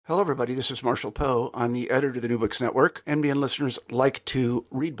Hello, everybody. This is Marshall Poe. I'm the editor of the New Books Network. NBN listeners like to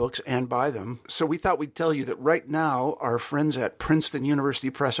read books and buy them. So we thought we'd tell you that right now, our friends at Princeton University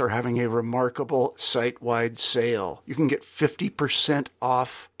Press are having a remarkable site-wide sale. You can get 50%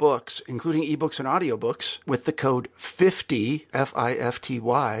 off books, including ebooks and audiobooks, with the code 50,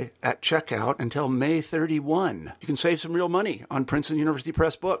 F-I-F-T-Y, at checkout until May 31. You can save some real money on Princeton University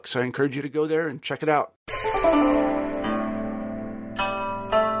Press books. I encourage you to go there and check it out.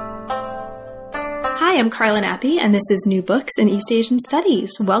 Hi, I'm Carla Nappi, and this is New Books in East Asian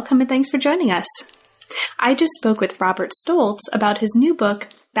Studies. Welcome and thanks for joining us. I just spoke with Robert Stoltz about his new book,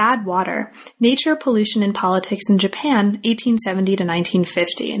 Bad Water, Nature, Pollution, and Politics in Japan, 1870 to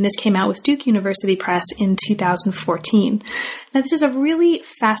 1950. And this came out with Duke University Press in 2014. Now, this is a really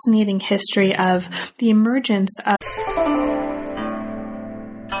fascinating history of the emergence of...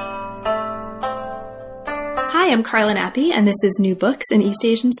 Hi, I'm Carla Nappi, and this is New Books in East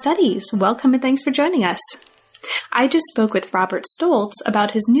Asian Studies. Welcome and thanks for joining us. I just spoke with Robert Stoltz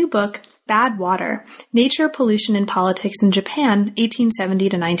about his new book, Bad Water, Nature, Pollution, and Politics in Japan, 1870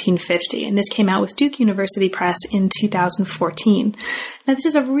 to 1950. And this came out with Duke University Press in 2014. Now, this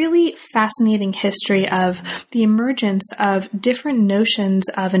is a really fascinating history of the emergence of different notions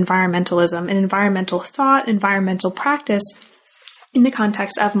of environmentalism and environmental thought, environmental practice, in the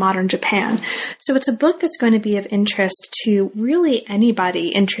context of modern Japan. So it's a book that's going to be of interest to really anybody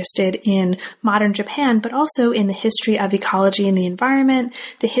interested in modern Japan, but also in the history of ecology and the environment,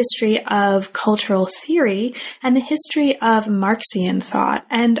 the history of cultural theory, and the history of Marxian thought,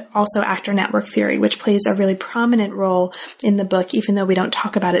 and also actor network theory, which plays a really prominent role in the book, even though we don't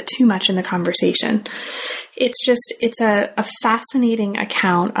talk about it too much in the conversation. It's a fascinating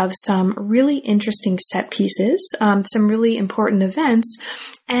account of some really interesting set pieces, some really important events,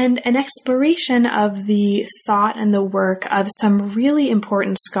 and an exploration of the thought and the work of some really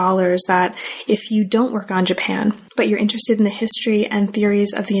important scholars that if you don't work on Japan, but you're interested in the history and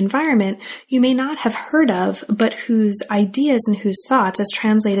theories of the environment, you may not have heard of, but whose ideas and whose thoughts, as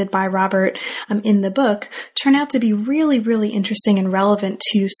translated by Robert in the book, turn out to be really, really interesting and relevant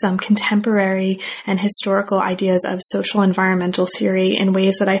to some contemporary and historical ideas of social environmental theory in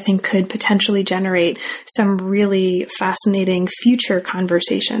ways that I think could potentially generate some really fascinating future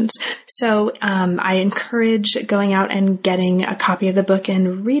conversations. So I encourage going out and getting a copy of the book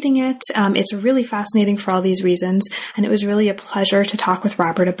and reading it. It's really fascinating for all these reasons, and it was really a pleasure to talk with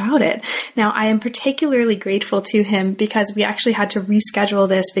Robert about it. Now, I am particularly grateful to him because we actually had to reschedule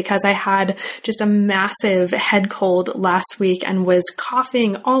this because I had just a massive head cold last week and was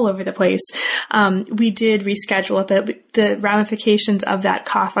coughing all over the place. We did reschedule it, but the ramifications of that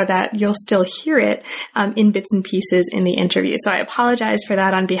cough are that you'll still hear it in bits and pieces in the interview. So I apologize for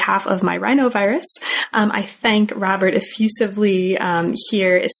that on behalf of my rhinovirus. I thank Robert effusively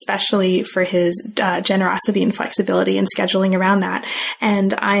here, especially for his generosity and flexibility in scheduling around that.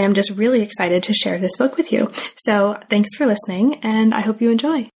 And I am just really excited to share this book with you. So thanks for listening, and I hope you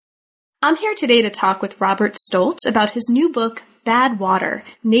enjoy. I'm here today to talk with Robert Stoltz about his new book, Bad Water,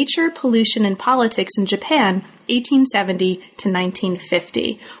 Nature, Pollution, and Politics in Japan, 1870 to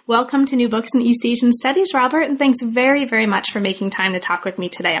 1950. Welcome to New Books in East Asian Studies, Robert, and thanks very, very much for making time to talk with me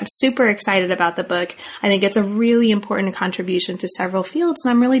today. I'm super excited about the book. I think it's a really important contribution to several fields,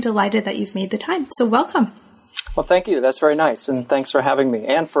 and I'm really delighted that you've made the time. So welcome. Well, thank you. That's very nice, and thanks for having me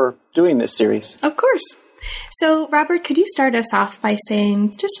and for doing this series. Of course. So, Robert, could you start us off by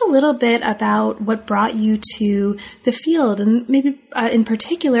saying just a little bit about what brought you to the field, and maybe in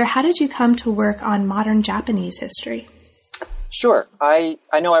particular, how did you come to work on modern Japanese history? Sure. I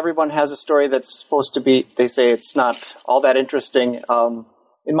know everyone has a story that's supposed to be, they say it's not all that interesting.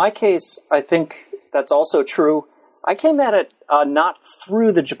 In my case, I think that's also true. I came at it not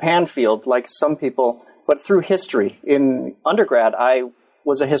through the Japan field like some people, but through history. In undergrad, I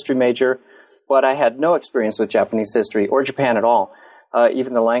was a history major, but I had no experience with Japanese history or Japan at all,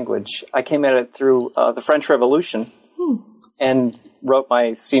 even the language. I came at it through the French Revolution and wrote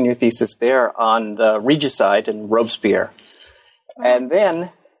my senior thesis there on the regicide and Robespierre. And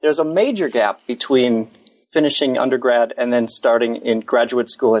then there's a major gap between finishing undergrad and then starting in graduate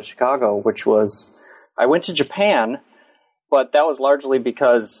school at Chicago, which was, I went to Japan, but that was largely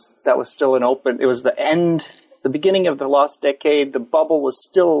because that was still an open, it was the beginning of the lost decade. The bubble was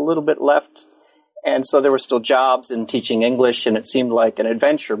still a little bit left. And so there were still jobs in teaching English, and it seemed like an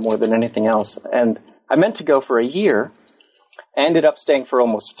adventure more than anything else. And I meant to go for a year, ended up staying for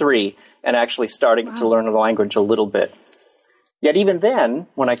almost 3, and actually starting to learn the language a little bit. Yet even then,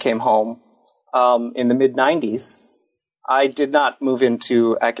 when I came home in the mid-90s, I did not move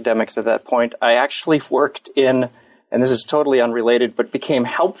into academics at that point. I actually worked in and this is totally unrelated, but became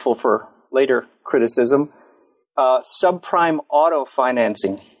helpful for later criticism, subprime auto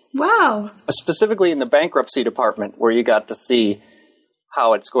financing. Wow. Specifically in the bankruptcy department, where you got to see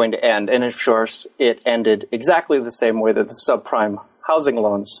how it's going to end. And of course, it ended exactly the same way that the subprime housing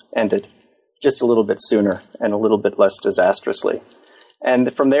loans ended, just a little bit sooner and a little bit less disastrously.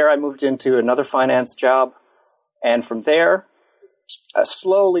 And from there, I moved into another finance job. And from there,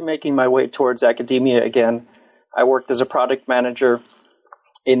 slowly making my way towards academia again, I worked as a product manager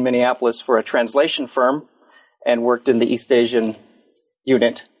in Minneapolis for a translation firm and worked in the East Asian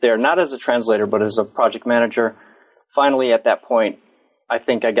unit there, not as a translator, but as a project manager. Finally, at that point, I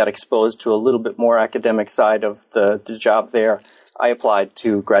think I got exposed to a little bit more academic side of the job there. I applied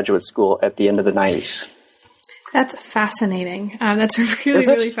to graduate school at the end of the 90s. That's fascinating. That's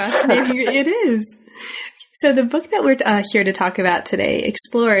really fascinating. It is. So the book that we're here to talk about today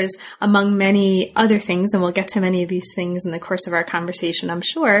explores, among many other things, and we'll get to many of these things in the course of our conversation, I'm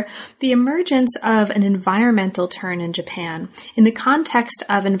sure, the emergence of an environmental turn in Japan in the context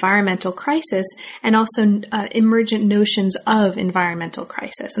of environmental crisis and also emergent notions of environmental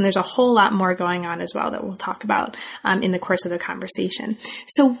crisis. And there's a whole lot more going on as well that we'll talk about in the course of the conversation.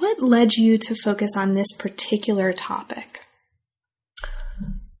 So what led you to focus on this particular topic?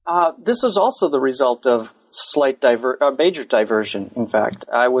 This was also the result of major diversion, in fact.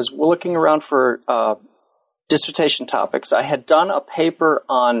 I was looking around for dissertation topics. I had done a paper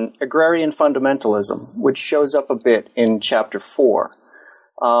on agrarian fundamentalism, which shows up a bit in chapter 4.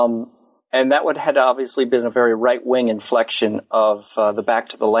 And that had obviously been a very right-wing inflection of the back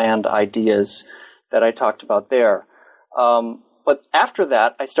to the land ideas that I talked about there. But after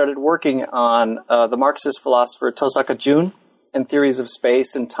that, I started working on the Marxist philosopher Tosaka Jun and theories of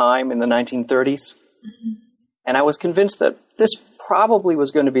space and time in the 1930s. Mm-hmm. And I was convinced that this probably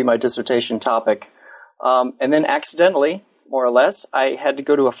was going to be my dissertation topic. And then accidentally, more or less, I had to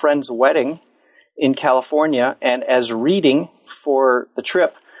go to a friend's wedding in California. And as reading for the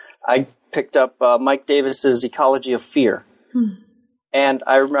trip, I picked up Mike Davis's Ecology of Fear. And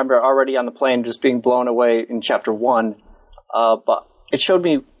I remember already on the plane just being blown away in chapter 1. But it showed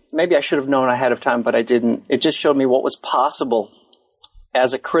me, maybe I should have known ahead of time, but I didn't. It just showed me what was possible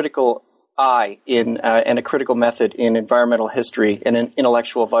as a critical eye and a critical method in environmental history and in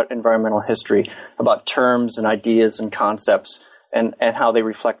intellectual environmental history about terms and ideas and concepts and how they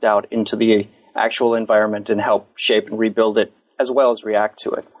reflect out into the actual environment and help shape and rebuild it as well as react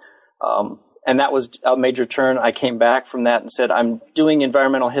to it. And that was a major turn. I came back from that and said, I'm doing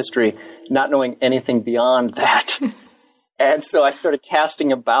environmental history, not knowing anything beyond that. And so I started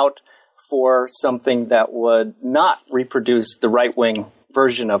casting about for something that would not reproduce the right-wing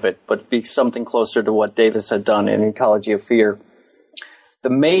version of it, but be something closer to what Davis had done in Ecology of Fear. The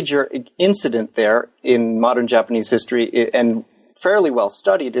major incident there in modern Japanese history, and fairly well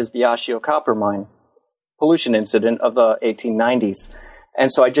studied, is the Ashio copper mine pollution incident of the 1890s.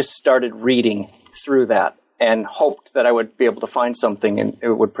 And so I just started reading through that and hoped that I would be able to find something and it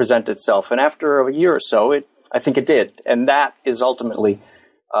would present itself. And after a year or so, I think it did. And that is ultimately,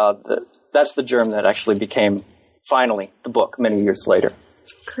 that's the germ that actually became, finally, the book many years later.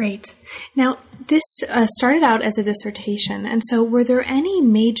 Great. Now, this started out as a dissertation, and so were there any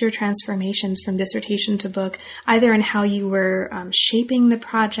major transformations from dissertation to book, either in how you were shaping the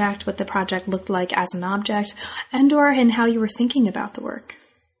project, what the project looked like as an object, and or in how you were thinking about the work?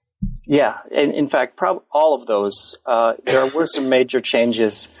 Yeah, and in fact, all of those. There were some major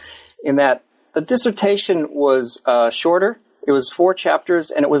changes in that the dissertation was shorter. It was 4 chapters,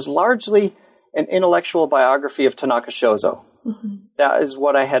 and it was largely an intellectual biography of Tanaka Shozo. Mm-hmm. That is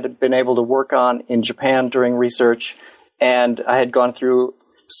what I had been able to work on in Japan during research, and I had gone through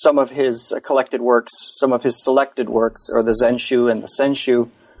some of his collected works, some of his selected works, or the Zenshu and the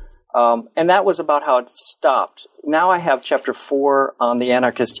Senshu, and that was about how it stopped. Now I have chapter 4 on the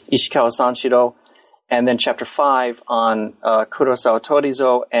anarchist Ishikawa Sanshiro, and then chapter 5 on Kurosawa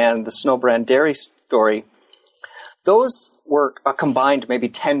Torizo and the Snowbrand Dairy story. Those were a combined maybe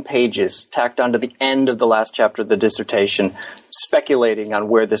 10 pages tacked onto the end of the last chapter of the dissertation, speculating on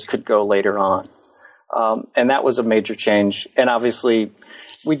where this could go later on. And that was a major change. And obviously,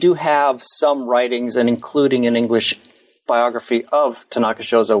 we do have some writings, and including an English biography of Tanaka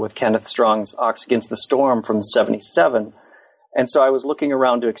Shozo with Kenneth Strong's Ox Against the Storm from 1977. And so I was looking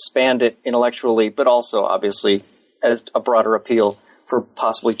around to expand it intellectually, but also, obviously, as a broader appeal for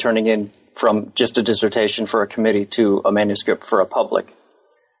possibly turning in from just a dissertation for a committee to a manuscript for a public.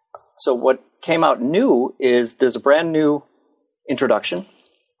 So what came out new is there's a brand new introduction,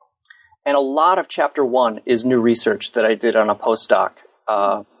 and a lot of chapter 1 is new research that I did on a postdoc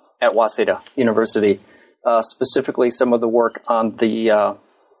at Waseda University specifically some of the work on the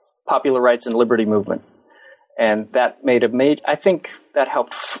popular rights and liberty movement. And that I think that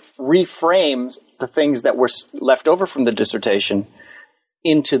helped reframe the things that were left over from the dissertation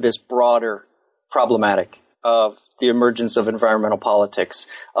into this broader problematic of the emergence of environmental politics,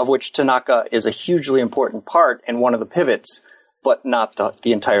 of which Tanaka is a hugely important part and one of the pivots, but not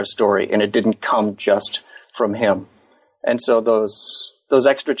the entire story. And it didn't come just from him. And so those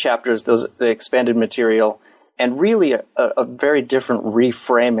extra chapters, the expanded material, and really a very different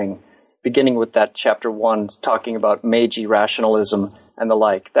reframing, beginning with that chapter 1 talking about Meiji rationalism and the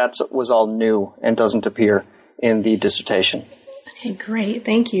like. That was all new and doesn't appear in the dissertation. Okay, great.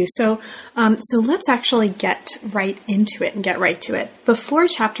 Thank you. So let's actually get right into it and get right to it. Before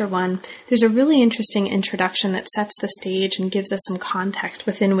chapter 1, there's a really interesting introduction that sets the stage and gives us some context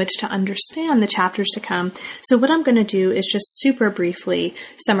within which to understand the chapters to come. So what I'm going to do is just super briefly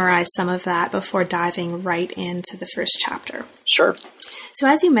summarize some of that before diving right into the first chapter. Sure. So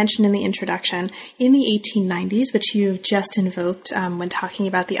as you mentioned in the introduction, in the 1890s, which you've just invoked when talking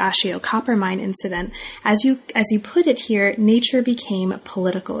about the Ashio copper mine incident, as you put it here, nature became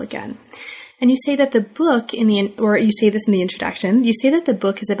political again. And you say that the book you say this in the introduction, you say that the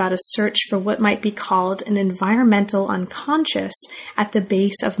book is about a search for what might be called an environmental unconscious at the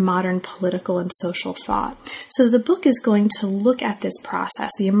base of modern political and social thought. So the book is going to look at this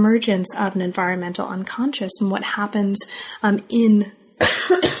process, the emergence of an environmental unconscious and what happens in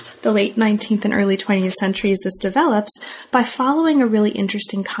the late 19th and early 20th centuries this develops by following a really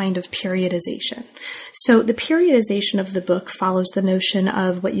interesting kind of periodization. So the periodization of the book follows the notion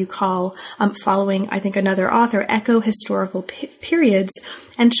of what you call, following, I think, another author, eco-historical periods,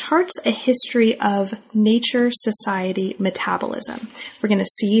 and charts a history of nature, society, metabolism. We're going to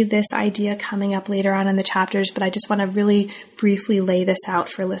see this idea coming up later on in the chapters, but I just want to really briefly lay this out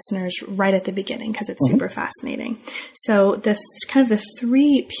for listeners right at the beginning because it's super fascinating. So the kind of the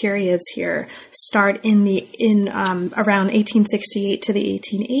three periods here start in around 1868 to the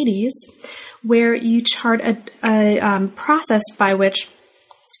 1880s, where you chart a process by which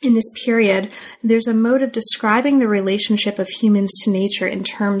in this period, there's a mode of describing the relationship of humans to nature in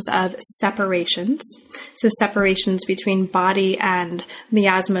terms of separations. So separations between body and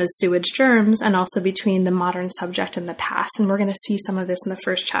miasmas, sewage germs, and also between the modern subject and the past. And we're going to see some of this in the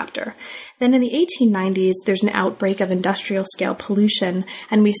first chapter. Then in the 1890s, there's an outbreak of industrial scale pollution,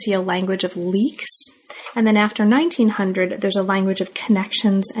 and we see a language of leaks. And then after 1900, there's a language of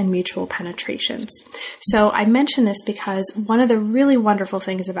connections and mutual penetrations. So I mention this because one of the really wonderful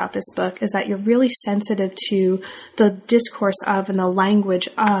things about this book is that you're really sensitive to the discourse of and the language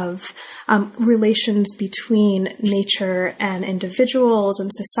of relations between nature and individuals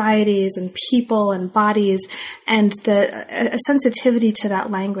and societies and people and bodies. And a sensitivity to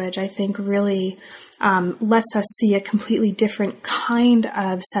that language, I think, really lets us see a completely different kind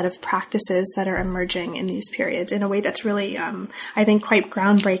of set of practices that are emerging in these periods in a way that's really, I think, quite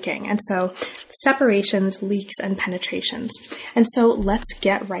groundbreaking. And so separations, leaks, and penetrations. And so let's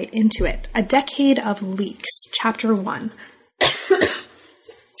get right into it. A Decade of Leaks, Chapter 1.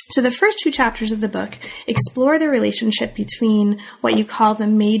 So the first two chapters of the book explore the relationship between what you call the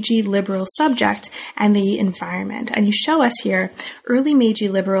Meiji liberal subject and the environment. And you show us here, early Meiji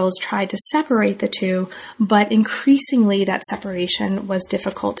liberals tried to separate the two, but increasingly that separation was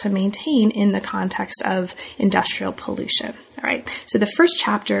difficult to maintain in the context of industrial pollution. All right. So the first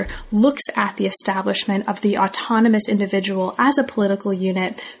chapter looks at the establishment of the autonomous individual as a political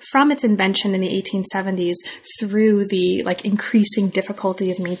unit from its invention in the 1870s through the increasing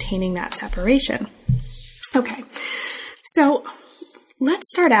difficulty of maintaining that separation. Okay. So let's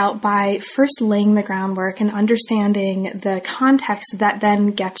start out by first laying the groundwork and understanding the context that then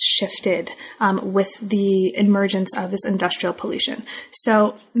gets shifted with the emergence of this industrial pollution.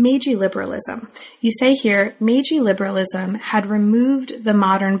 So Meiji liberalism. You say here, Meiji liberalism had removed the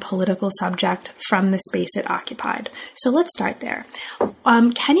modern political subject from the space it occupied. So let's start there.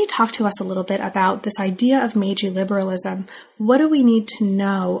 Can you talk to us a little bit about this idea of Meiji liberalism? What do we need to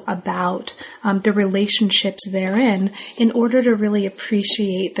know about the relationships therein in order to really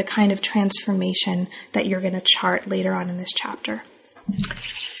appreciate the kind of transformation that you're going to chart later on in this chapter?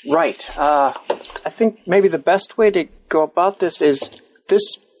 Right. I think maybe the best way to go about this is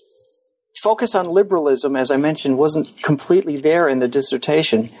this focus on liberalism, as I mentioned, wasn't completely there in the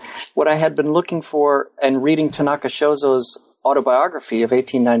dissertation. What I had been looking for and reading Tanaka Shozo's autobiography of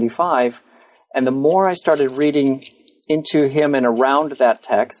 1895, and the more I started reading into him and around that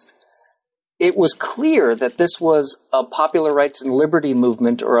text, it was clear that this was a popular rights and liberty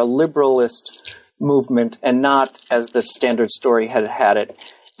movement or a liberalist movement and not, as the Standard Story had it,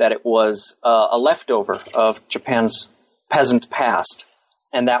 that it was a leftover of Japan's peasant past,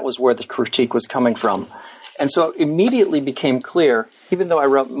 and that was where the critique was coming from. And so it immediately became clear, even though I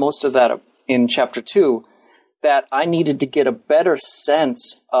wrote most of that in Chapter 2, that I needed to get a better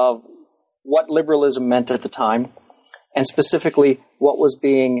sense of what liberalism meant at the time, and specifically what was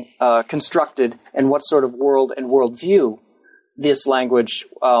being constructed and what sort of world and worldview this language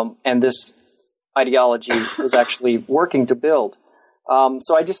and this ideology was actually working to build.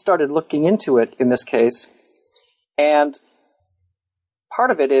 So I just started looking into it in this case. And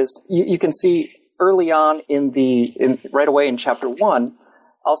part of it is, you can see early on right away in Chapter 1,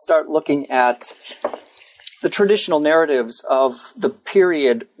 I'll start looking at the traditional narratives of the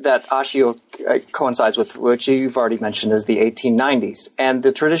period that Ashio coincides with, which you've already mentioned as the 1890s. And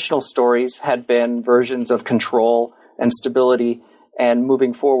the traditional stories had been versions of control and stability and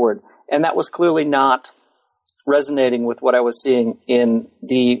moving forward. And that was clearly not resonating with what I was seeing in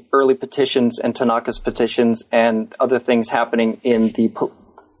the early petitions and Tanaka's petitions and other things happening in the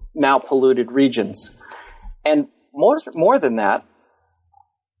now polluted regions. And more than that,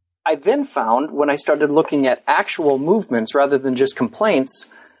 I then found, when I started looking at actual movements rather than just complaints,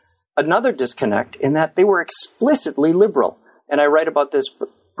 another disconnect in that they were explicitly liberal. And I write about this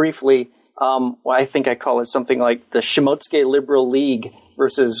briefly. I think I call it something like the Shimotsuke Liberal League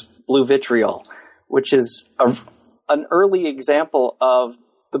versus Blue Vitriol, which is an early example of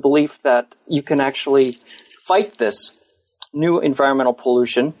the belief that you can actually fight this new environmental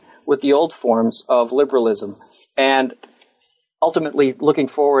pollution with the old forms of liberalism. And ultimately, looking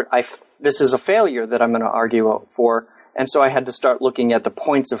forward, this is a failure that I'm going to argue for, and so I had to start looking at the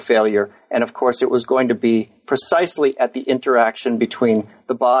points of failure. And of course, it was going to be precisely at the interaction between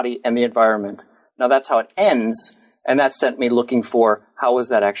the body and the environment. Now, that's how it ends, and that sent me looking for how was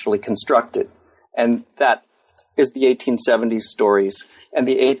that actually constructed. And that is the 1870s stories and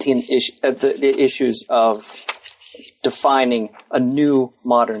the issues of defining a new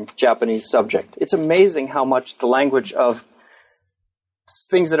modern Japanese subject. It's amazing how much the language of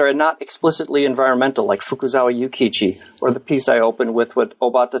things that are not explicitly environmental, like Fukuzawa Yukichi, or the piece I opened with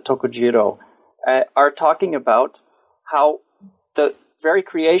Obata Tokujiro, are talking about how the very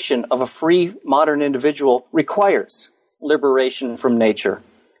creation of a free modern individual requires liberation from nature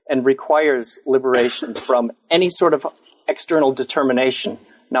and requires liberation from any sort of external determination.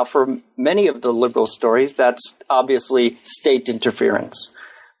 Now, for many of the liberal stories, that's obviously state interference.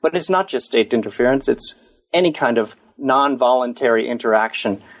 But it's not just state interference, it's any kind of non-voluntary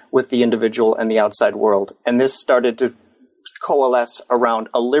interaction with the individual and the outside world. And this started to coalesce around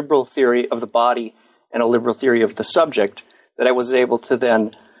a liberal theory of the body and a liberal theory of the subject that I was able to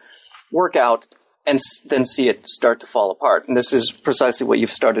then work out and then see it start to fall apart. And this is precisely what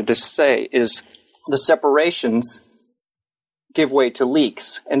you've started to say, is the separations give way to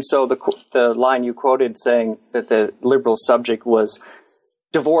leaks. And so the line you quoted saying that the liberal subject was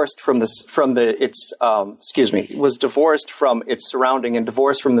divorced from its surrounding and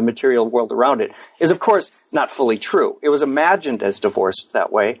divorced from the material world around it is, of course, not fully true. It was imagined as divorced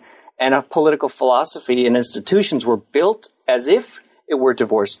that way, and a political philosophy and institutions were built as if it were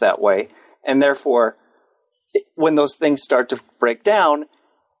divorced that way, and therefore, when those things start to break down,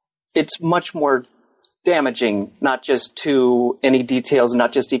 it's much more damaging, not just to any details,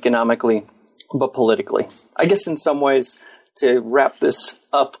 not just economically, but politically. I guess in some ways, to wrap this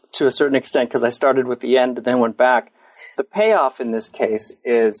up to a certain extent, because I started with the end and then went back, the payoff in this case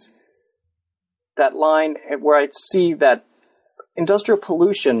is that line where I see that industrial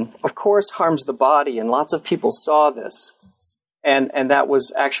pollution, of course, harms the body, and lots of people saw this. And that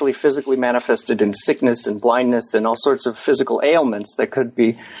was actually physically manifested in sickness and blindness and all sorts of physical ailments that could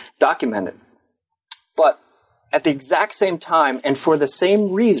be documented. But at the exact same time, and for the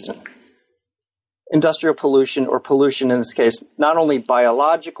same reason, industrial pollution, or pollution in this case, not only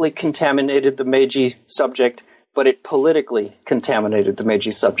biologically contaminated the Meiji subject, but it politically contaminated the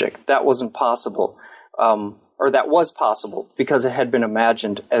Meiji subject. That wasn't possible, or that was possible because it had been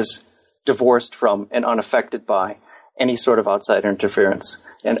imagined as divorced from and unaffected by any sort of outside interference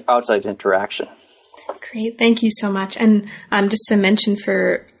and outside interaction. Great. Thank you so much. And just to mention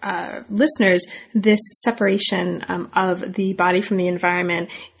for listeners, this separation of the body from the environment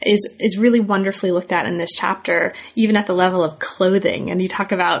is really wonderfully looked at in this chapter, even at the level of clothing. And you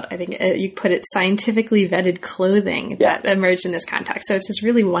talk about, I think you put it, scientifically vetted clothing that emerged in this context. So it's this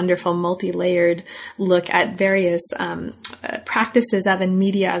really wonderful multi-layered look at various practices of and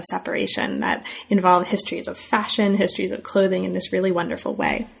media of separation that involve histories of fashion, histories of clothing in this really wonderful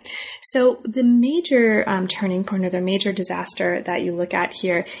way. So the major turning point or the major disaster that you look at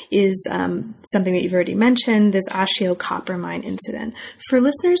here is something that you've already mentioned, this Ashio copper mine incident. For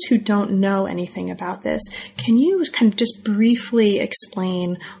listeners who don't know anything about this, can you kind of just briefly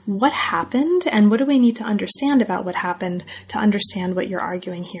explain what happened and what do we need to understand about what happened to understand what you're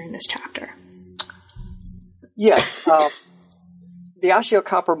arguing here in this chapter? Yes. The Ashio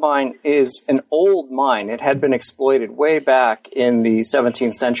copper mine is an old mine. It had been exploited way back in the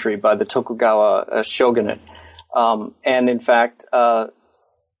 17th century by the Tokugawa shogunate. And in fact,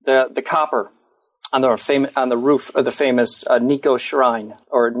 the copper on the roof of the famous Nikko Shrine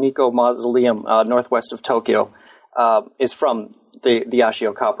or Nikko Mausoleum northwest of Tokyo is from the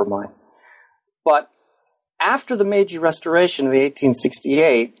Ashio copper mine. But after the Meiji Restoration in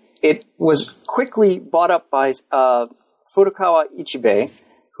 1868, it was quickly bought up by Furukawa Ichibei,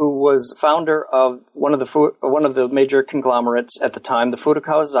 who was founder of one of the major conglomerates at the time, the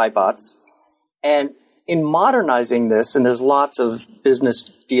Furukawa Zaibatsu. And in modernizing this, and there's lots of business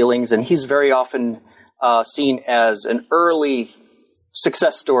dealings, and he's very often seen as an early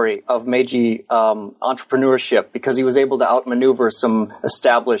success story of Meiji entrepreneurship because he was able to outmaneuver some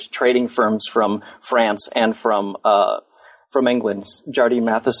established trading firms from France and from England, Jardine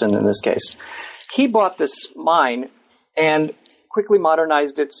Matheson in this case. He bought this mine and quickly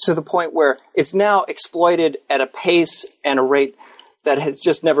modernized it to the point where it's now exploited at a pace and a rate that has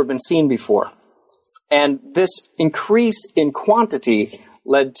just never been seen before. And this increase in quantity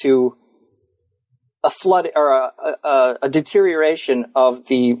led to a flood or a deterioration of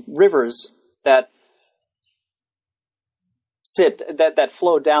the rivers that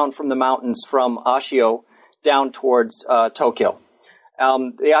flow down from the mountains from Ashio down towards Tokyo.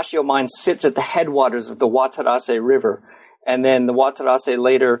 The Ashio mine sits at the headwaters of the Watarase River, and then the Watarase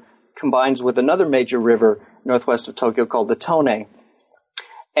later combines with another major river northwest of Tokyo called the Tone.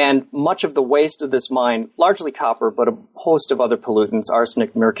 And much of the waste of this mine, largely copper, but a host of other pollutants,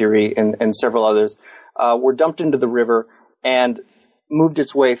 arsenic, mercury, and several others, were dumped into the river and moved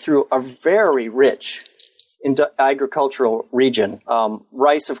its way through a very rich agricultural region.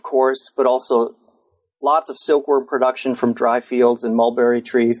 Rice, of course, but also lots of silkworm production from dry fields and mulberry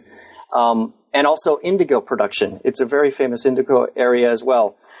trees, and also indigo production. It's a very famous indigo area as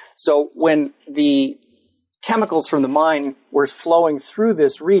well. So when the chemicals from the mine were flowing through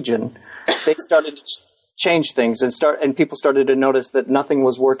this region, they started to change things and people started to notice that nothing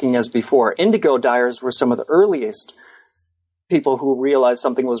was working as before. Indigo dyers were some of the earliest people who realized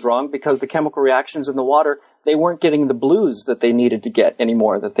something was wrong because the chemical reactions in the water, they weren't getting the blues that they needed to get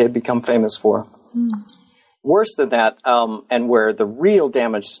anymore, that they had become famous for. Worse than that, and where the real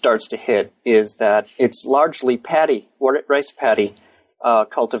damage starts to hit, is that it's largely rice paddy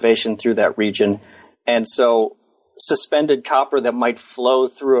cultivation through that region. And so suspended copper that might flow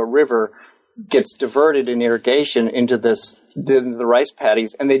through a river gets diverted in irrigation into the rice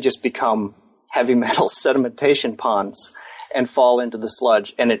paddies, and they just become heavy metal sedimentation ponds and fall into the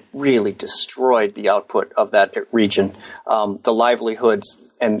sludge. And it really destroyed the output of that region. The livelihoods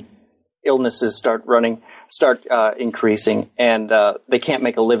and illnesses start increasing, and they can't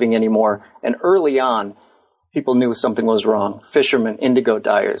make a living anymore. And early on, people knew something was wrong. Fishermen, indigo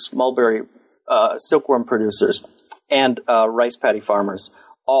dyers, mulberry silkworm producers, and rice paddy farmers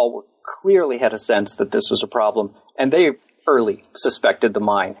all clearly had a sense that this was a problem, and they early suspected the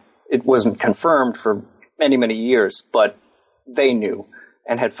mine. It wasn't confirmed for many, many years, but they knew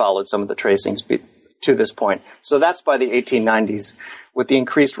and had followed some of the tracings to this point. So that's by the 1890s. With the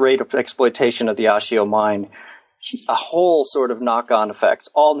increased rate of exploitation of the Ashio mine, a whole sort of knock-on effects,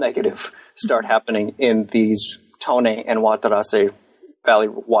 all negative, start happening in these Tone and Watarase Valley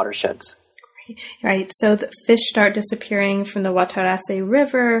watersheds. Right. So the fish start disappearing from the Watarase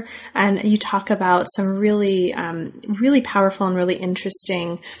River, and you talk about some really, really powerful and really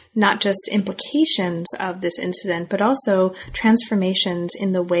interesting, not just implications of this incident, but also transformations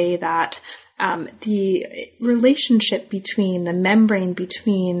in the way that the relationship between the membrane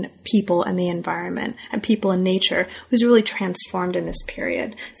between people and the environment and people and nature was really transformed in this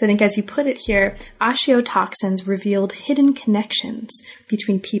period. So I think as you put it here, Ashio toxins revealed hidden connections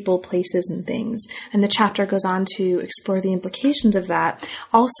between people, places, and things. And the chapter goes on to explore the implications of that.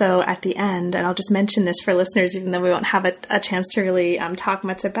 Also at the end, and I'll just mention this for listeners, even though we won't have a chance to really talk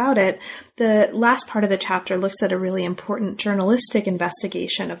much about it, the last part of the chapter looks at a really important journalistic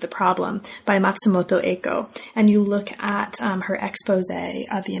investigation of the problem by Matsumoto Eiko, and you look at her expose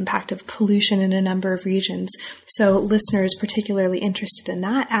of the impact of pollution in a number of regions. So listeners particularly interested in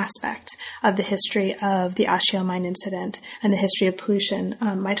that aspect of the history of the Ashio mine incident and the history of pollution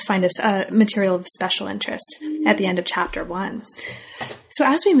might find us material of special interest at the end of chapter 1. So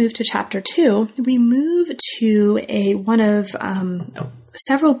as we move to chapter 2, we move to one of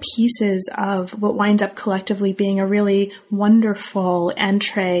several pieces of what winds up collectively being a really wonderful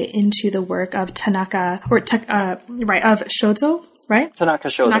entree into the work of Tanaka, of Shozo, right? Tanaka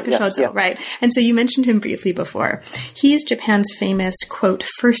Shozo, yes. Shozo, right. And so you mentioned him briefly before. He is Japan's famous, quote,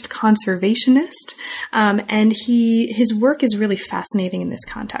 first conservationist, and his work is really fascinating in this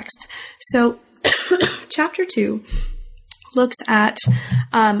context. So chapter 2 looks at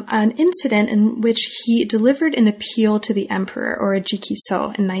an incident in which he delivered an appeal to the emperor, or a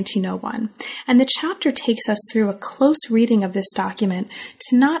jikiso, in 1901. And the chapter takes us through a close reading of this document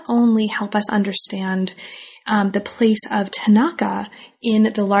to not only help us understand the place of Tanaka in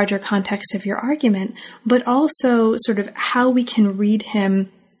the larger context of your argument, but also sort of how we can read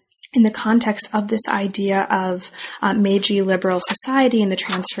him in the context of this idea of Meiji liberal society and the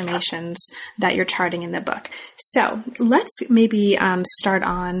transformations that you're charting in the book. So let's maybe start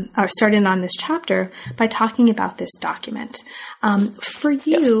in on this chapter by talking about this document. For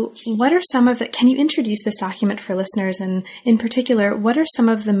you, yes. What are some of the? Can you introduce this document for listeners, and in particular, what are some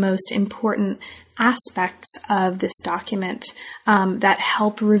of the most important aspects of this document that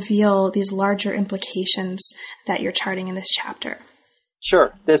help reveal these larger implications that you're charting in this chapter?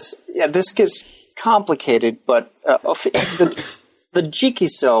 Sure. This gets complicated, but the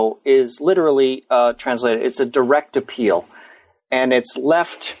jikiso is literally translated. It's a direct appeal, and it's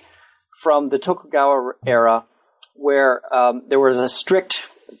left from the Tokugawa era, where there was a strict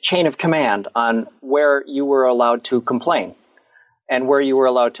chain of command on where you were allowed to complain and where you were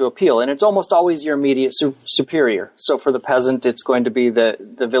allowed to appeal. And it's almost always your immediate superior. So for the peasant, it's going to be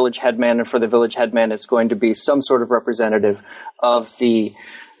the village headman, and for the village headman, it's going to be some sort of representative of the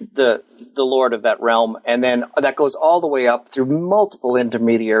lord of that realm. And then that goes all the way up through multiple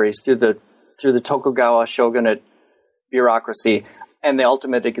intermediaries, through the Tokugawa shogunate bureaucracy, and the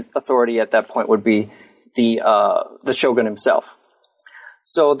ultimate authority at that point would be the shogun himself.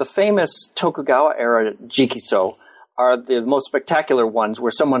 So the famous Tokugawa era jikiso are the most spectacular ones, where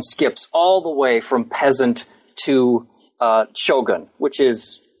someone skips all the way from peasant to shogun, which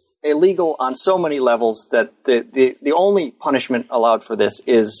is illegal on so many levels that the only punishment allowed for this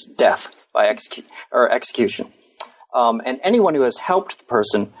is death by execution. And anyone who has helped the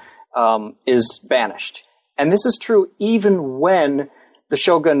person is banished. And this is true even when the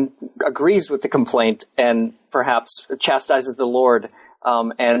shogun agrees with the complaint and perhaps chastises the lord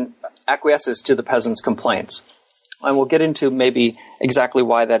and acquiesces to the peasant's complaints. And we'll get into maybe exactly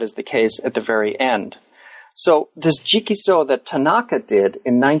why that is the case at the very end. So this jikiso that Tanaka did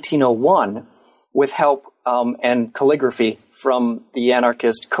in 1901 with help and calligraphy from the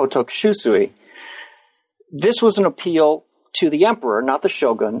anarchist Kotoku Shusui, this was an appeal to the emperor, not the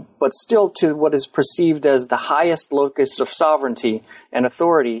shogun, but still to what is perceived as the highest locus of sovereignty and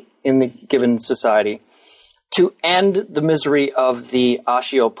authority in the given society, to end the misery of the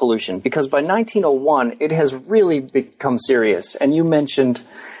Ashio pollution. Because by 1901, it has really become serious. And you mentioned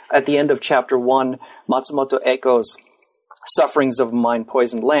at the end of chapter 1, Matsumoto Eko's Sufferings of a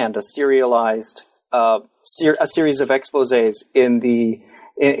Mine-Poisoned Land, a serialized a series of exposés in the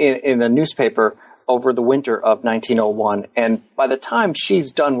newspaper over the winter of 1901. And by the time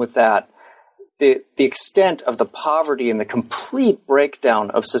she's done with that, the extent of the poverty and the complete breakdown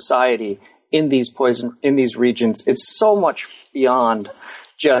of society in these regions, it's so much beyond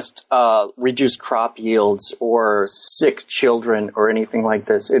just reduced crop yields or sick children or anything like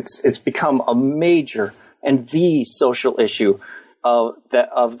this. It's become a major and the social issue of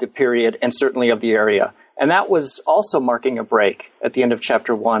the period, and certainly of the area. And that was also marking a break at the end of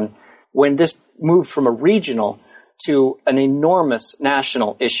chapter 1, when this moved from a regional to an enormous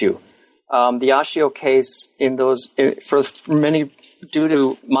national issue. The Ashio case for many, due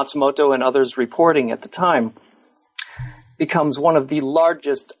to Matsumoto and others reporting at the time, becomes one of the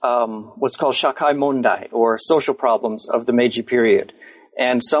largest what's called shakai mondai, or social problems of the Meiji period.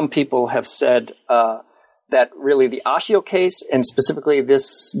 And some people have said that really the Ashio case, and specifically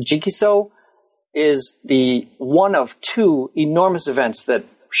this jikiso, is the one of two enormous events that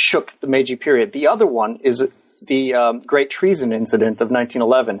shook the Meiji period. The other one is the Great Treason Incident of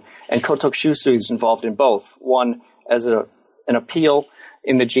 1911, and Kotoku Shusui is involved in both. One as an appeal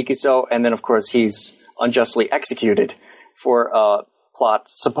in the jikiso, and then, of course, he's unjustly executed for a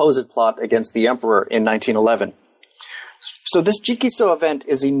supposed plot against the emperor in 1911. So this jikiso event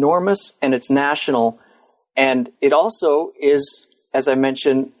is enormous, and it's national, and it also is, as I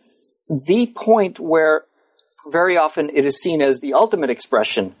mentioned, the point where very often it is seen as the ultimate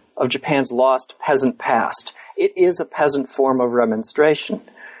expression of Japan's lost peasant past. It is a peasant form of remonstration.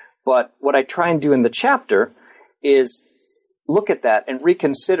 But what I try and do in the chapter is look at that and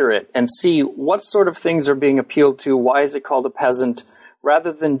reconsider it and see what sort of things are being appealed to, why is it called a peasant,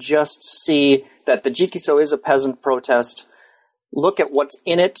 rather than just see that the Jikiso is a peasant protest. Look at what's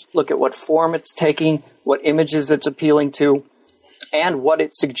in it, look at what form it's taking, what images it's appealing to, and what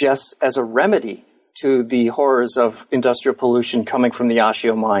it suggests as a remedy to the horrors of industrial pollution coming from the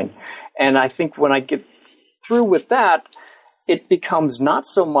Ashio mine. And I think when I get through with that, it becomes not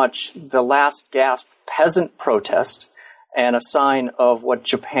so much the last gasp peasant protest and a sign of what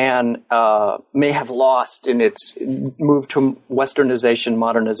Japan may have lost in its move to westernization,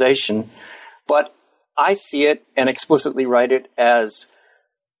 modernization, but I see it and explicitly write it as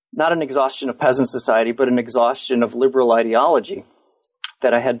not an exhaustion of peasant society, but an exhaustion of liberal ideology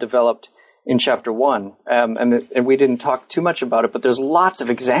that I had developed in chapter 1. And we didn't talk too much about it, but there's lots of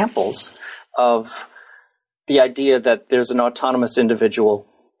examples of the idea that there's an autonomous individual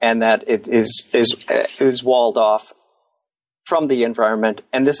and that it is walled off from the environment.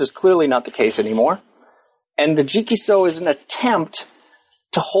 And this is clearly not the case anymore. And the Jikiso is an attempt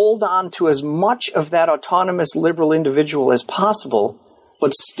to hold on to as much of that autonomous liberal individual as possible,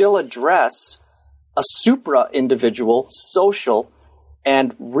 but still address a supra-individual, social,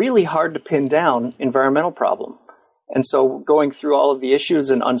 and really hard to pin down environmental problem. And so going through all of the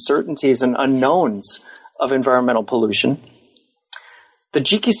issues and uncertainties and unknowns of environmental pollution, the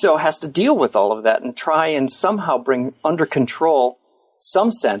Jikiso has to deal with all of that and try and somehow bring under control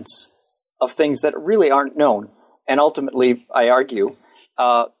some sense of things that really aren't known. And ultimately, I argue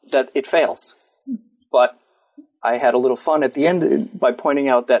that it fails. But I had a little fun at the end by pointing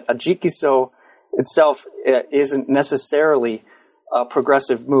out that a Jikiso itself isn't necessarily a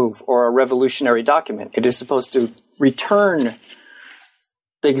progressive move or a revolutionary document. It is supposed to return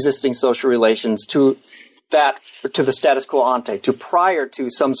the existing social relations to the status quo ante, to prior to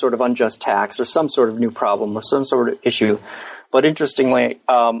some sort of unjust tax or some sort of new problem or some sort of issue. But interestingly,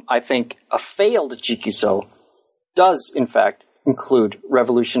 I think a failed Jikiso does, in fact, include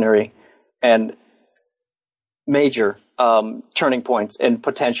revolutionary and major turning points and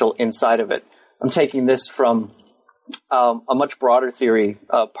potential inside of it. I'm taking this from a much broader theory,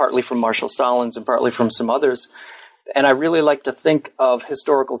 partly from Marshall Solins and partly from some others. And I really like to think of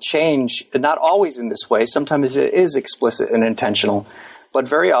historical change, not always in this way. Sometimes it is explicit and intentional. But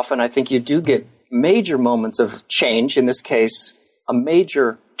very often I think you do get major moments of change, in this case, a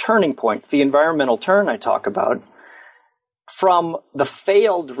major turning point, the environmental turn I talk about, from the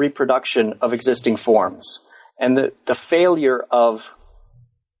failed reproduction of existing forms and the failure of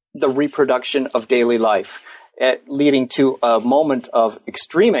the reproduction of daily life, leading to a moment of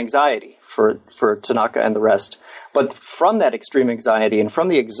extreme anxiety for Tanaka and the rest. But from that extreme anxiety and from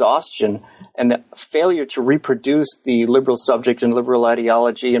the exhaustion and the failure to reproduce the liberal subject and liberal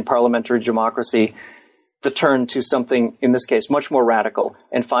ideology and parliamentary democracy, the turn to something, in this case, much more radical.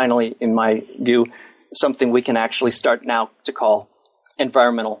 And finally, in my view, something we can actually start now to call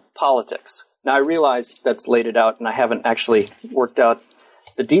environmental politics. Now, I realize that's laid it out and I haven't actually worked out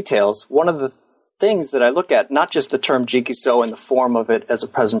the details. One of the things that I look at, not just the term Jikiso and the form of it as a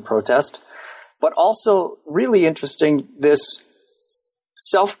peasant protest, but also really interesting, this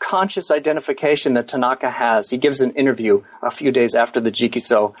self-conscious identification that Tanaka has. He gives an interview a few days after the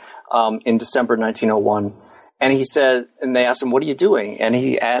Jikiso in December 1901. And he said, and they asked him, "What are you doing?" And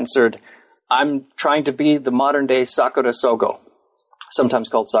he answered, "I'm trying to be the modern-day Sakura Sogo," sometimes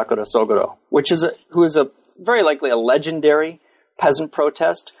called Sakura Sogoro, who is very likely a legendary peasant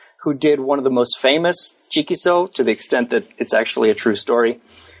protest who did one of the most famous Jikiso, to the extent that it's actually a true story.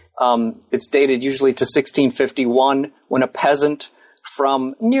 It's dated usually to 1651, when a peasant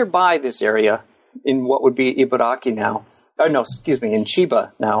from nearby this area, in what would be Ibaraki now, in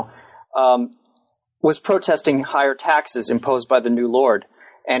Chiba now, was protesting higher taxes imposed by the new lord.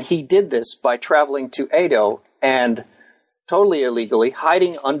 And he did this by traveling to Edo and totally illegally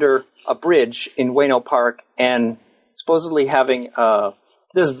hiding under a bridge in Ueno Park and supposedly having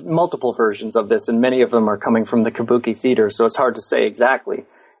there's multiple versions of this, and many of them are coming from the Kabuki theater, so it's hard to say exactly,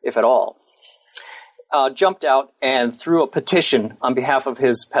 if at all. Jumped out and threw a petition on behalf of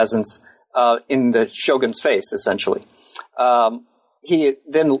his peasants in the shogun's face, essentially. He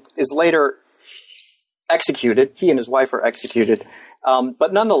then is later executed. He and his wife are executed.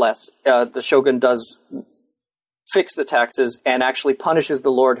 But nonetheless, the shogun does fix the taxes and actually punishes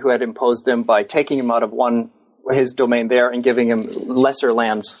the lord who had imposed them by taking him out of his domain there and giving him lesser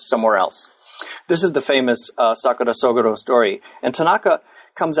lands somewhere else. This is the famous Sakura Sogoro story. And Tanaka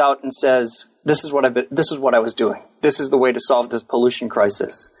comes out and says, this is what I was doing. This is the way to solve this pollution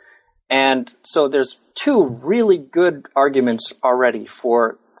crisis. And so there's two really good arguments already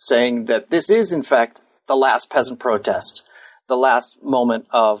for saying that this is, in fact, the last peasant protest, the last moment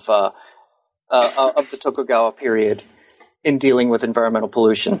of the Tokugawa period in dealing with environmental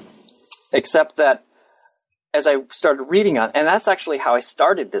pollution. Except that as I started reading on, and that's actually how I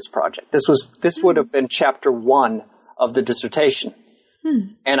started this project. This would have been chapter 1 of the dissertation.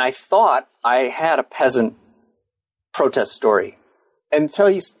 And I thought I had a peasant protest story until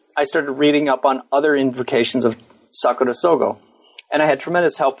I started reading up on other invocations of Sakura Sogo. And I had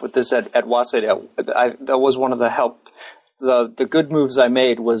tremendous help with this at Waseda. That was one of the help. The good moves I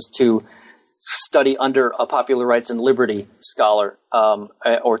made was to study under a popular rights and liberty scholar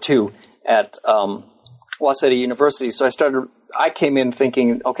or two at Waseda University. So I came in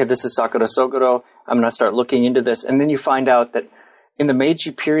thinking, okay, this is Sakura Sogoro. I'm going to start looking into this. And then you find out that in the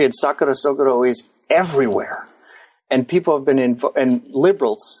Meiji period, Sakura Sogoro is everywhere. And people have been, and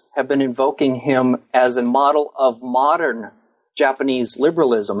liberals have been invoking him as a model of modern Japanese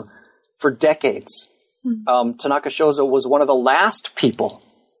liberalism for decades. Tanaka Shozo was one of the last people,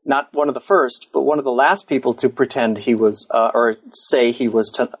 not one of the first, but one of the last people to pretend he was, or say he was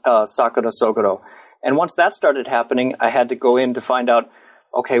Sakura Sogoro. And once that started happening, I had to go in to find out,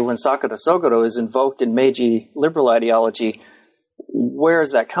 okay, when Sakura Sogoro is invoked in Meiji liberal ideology, where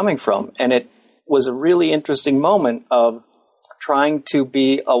is that coming from? And it was a really interesting moment of trying to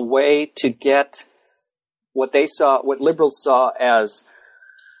be a way to get what liberals saw as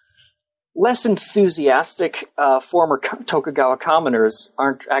less enthusiastic former Tokugawa commoners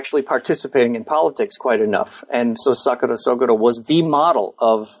aren't actually participating in politics quite enough. And so Sakura Sogoro was the model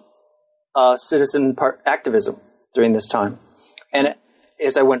of citizen activism during this time. And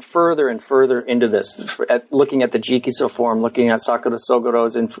as I went further and further into this, looking at the Jikiso form, looking at Sakura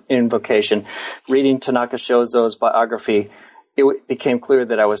Sogoro's invocation, reading Tanaka Shozo's biography, it became clear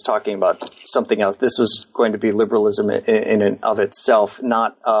that I was talking about something else. This was going to be liberalism in and of itself,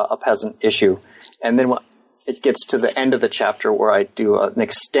 not a peasant issue. And then it gets to the end of the chapter where I do an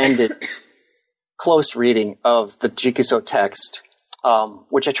extended, close reading of the Jikiso text,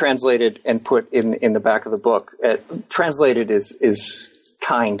 which I translated and put in the back of the book. Translated is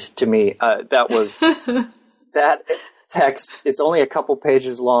kind to me. That text, it's only a couple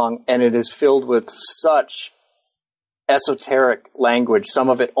pages long, and it is filled with such esoteric language, some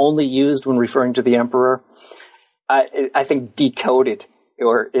of it only used when referring to the emperor. I think decoded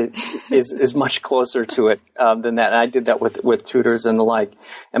or is much closer to it than that. And I did that with tutors and the like.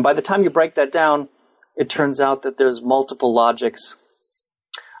 And by the time you break that down, it turns out that there's multiple logics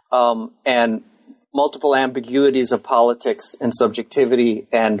and multiple ambiguities of politics and subjectivity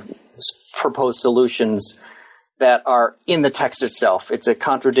and proposed solutions that are in the text itself. It's a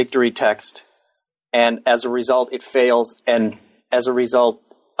contradictory text. And as a result, it fails. And as a result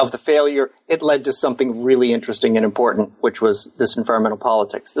of the failure, it led to something really interesting and important, which was this environmental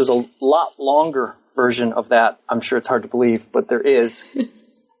politics. There's a lot longer version of that. I'm sure it's hard to believe, but there is.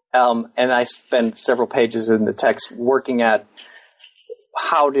 And I spend several pages in the text working at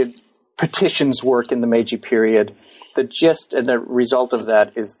how did petitions work in the Meiji period. The gist and the result of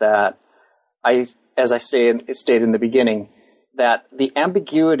that is that as I stated in the beginning, that the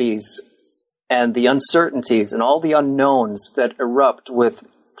ambiguities and the uncertainties and all the unknowns that erupt with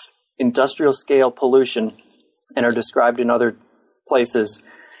industrial scale pollution and are described in other places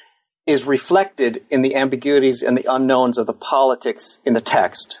is reflected in the ambiguities and the unknowns of the politics in the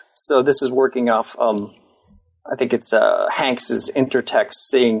text. So this is working off, I think it's Hanks's intertext,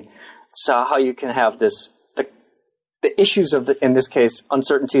 seeing how you can have this, the issues of in this case,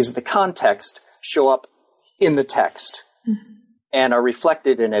 uncertainties of the context show up in the text. Mm-hmm. And are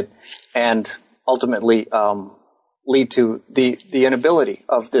reflected in it, and ultimately lead to the inability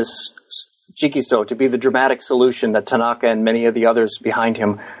of this Jikiso to be the dramatic solution that Tanaka and many of the others behind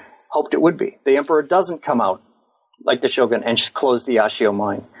him hoped it would be. The emperor doesn't come out like the shogun and just close the Ashio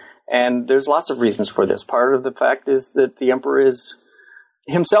mine. And there's lots of reasons for this. Part of the fact is that the emperor is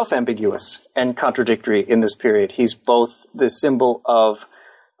himself ambiguous and contradictory in this period. He's both the symbol of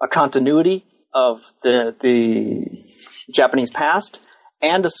a continuity of the Japanese past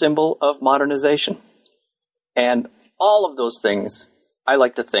and a symbol of modernization. And all of those things, I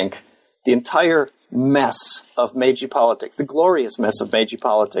like to think, the entire mess of Meiji politics, the glorious mess of Meiji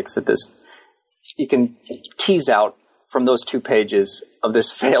politics at this, you can tease out from those 2 pages of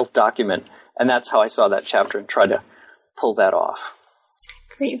this failed document. And that's how I saw that chapter and tried to pull that off.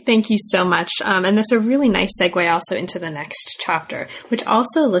 Great. Thank you so much. And that's a really nice segue also into the next chapter, which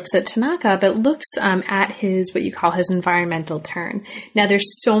also looks at Tanaka, but looks at his, what you call his environmental turn. Now, there's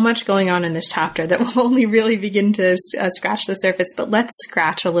so much going on in this chapter that we'll only really begin to scratch the surface, but let's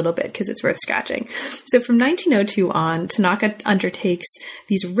scratch a little bit because it's worth scratching. So from 1902 on, Tanaka undertakes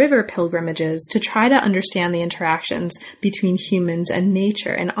these river pilgrimages to try to understand the interactions between humans and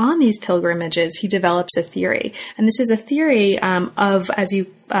nature. And on these pilgrimages, he develops a theory. And this is a theory of, as you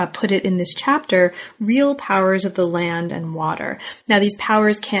put it in this chapter, real powers of the land and water. Now, these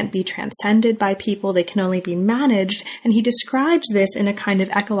powers can't be transcended by people. They can only be managed. And he describes this in a kind of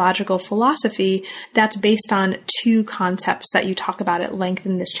ecological philosophy that's based on two concepts that you talk about at length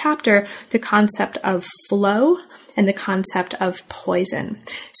in this chapter, the concept of flow and the concept of poison.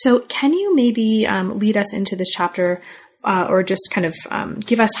 So can you maybe lead us into this chapter or just kind of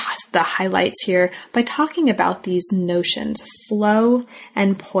give us the highlights here by talking about these notions, flow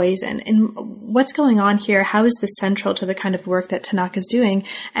and poison, and what's going on here? How is this central to the kind of work that Tanaka's doing?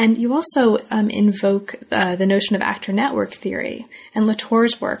 And you also invoke the notion of actor network theory and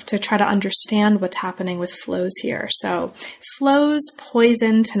Latour's work to try to understand what's happening with flows here. So flows,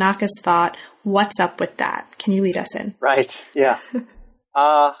 poison, Tanaka's thought, what's up with that? Can you lead us in? Right, yeah.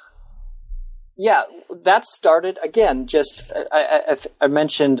 Yeah, that started, again, just, I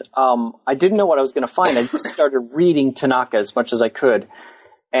mentioned, I didn't know what I was going to find. I just started reading Tanaka as much as I could.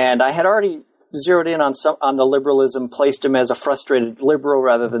 And I had already zeroed in on the liberalism, placed him as a frustrated liberal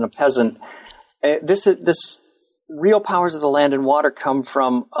rather than a peasant. This real powers of the land and water come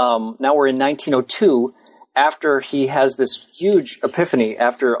from, now we're in 1902, after he has this huge epiphany,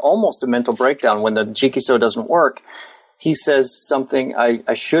 after almost a mental breakdown when the Jikiso doesn't work. He says something,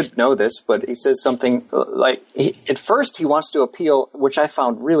 I should know this, but he says something like, at first he wants to appeal, which I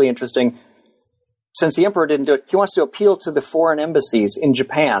found really interesting, since the emperor didn't do it, he wants to appeal to the foreign embassies in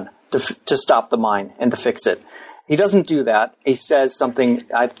Japan to stop the mine and to fix it. He doesn't do that. He says something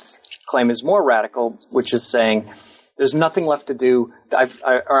I claim is more radical, which is saying, there's nothing left to do.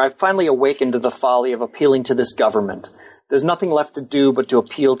 I've finally awakened to the folly of appealing to this government. There's nothing left to do but to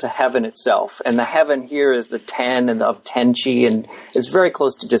appeal to heaven itself. And the heaven here is the ten and of Tenchi, and is very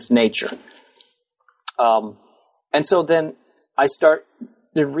close to just nature. And so then I start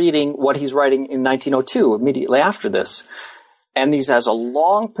reading what he's writing in 1902, immediately after this. And he has a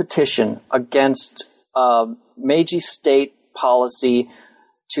long petition against Meiji state policy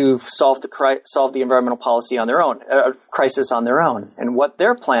to solve the environmental policy on their own, crisis on their own. And what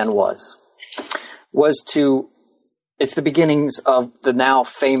their plan was to... It's the beginnings of the now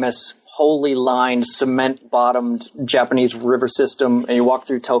famous wholly lined, cement-bottomed Japanese river system. And you walk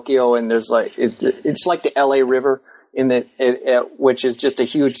through Tokyo, and there's it's like the LA River which is just a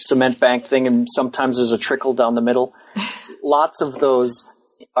huge cement bank thing, and sometimes there's a trickle down the middle. Lots of those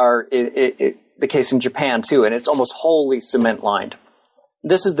are the case in Japan too, and it's almost wholly cement lined.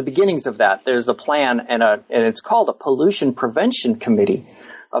 This is the beginnings of that. There's a plan, and it's called a Pollution Prevention Committee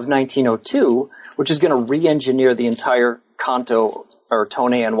of 1902. Which is going to re-engineer the entire Kanto or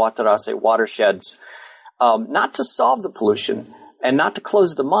Tone and Watarase watersheds, not to solve the pollution and not to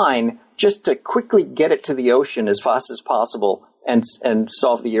close the mine, just to quickly get it to the ocean as fast as possible and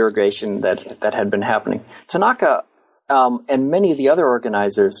solve the irrigation that had been happening. Tanaka and many of the other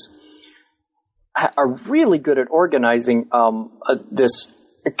organizers are really good at organizing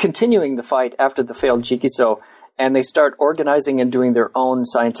continuing the fight after the failed Jikiso. And they start organizing and doing their own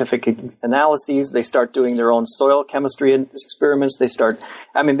scientific analyses. They start doing their own soil chemistry experiments.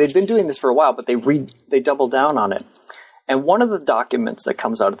 They've been doing this for a while, but they double down on it. And one of the documents that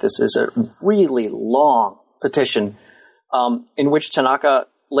comes out of this is a really long petition in which Tanaka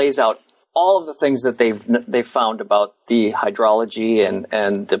lays out all of the things that they've found about the hydrology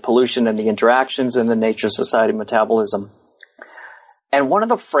and the pollution and the interactions and the nature-society metabolism. And one of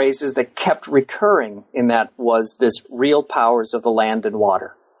the phrases that kept recurring in that was this real powers of the land and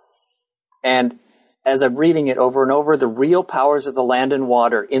water. And as I'm reading it over and over, the real powers of the land and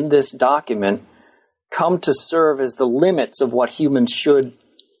water in this document come to serve as the limits of what human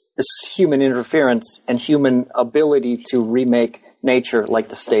interference and human ability to remake nature like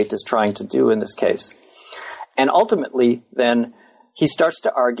the state is trying to do in this case. And ultimately, then, he starts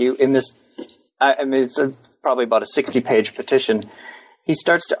to argue in this, it's probably about a 60-page petition. He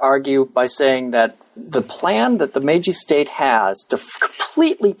starts to argue by saying that the plan that the Meiji state has to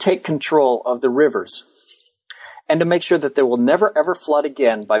completely take control of the rivers and to make sure that there will never ever flood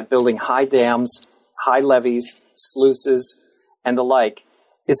again by building high dams, high levees, sluices, and the like,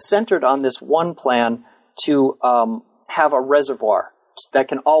 is centered on this one plan to have a reservoir that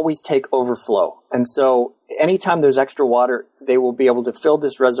can always take overflow. And so anytime there's extra water, they will be able to fill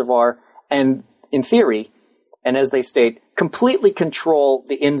this reservoir and, in theory, and as they state, completely control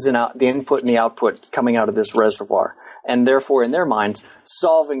the ins and out, the input and the output coming out of this reservoir. And therefore, in their minds,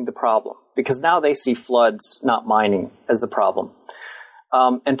 solving the problem. Because now they see floods, not mining, as the problem.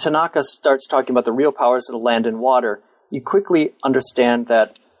 And Tanaka starts talking about the real powers of the land and water. You quickly understand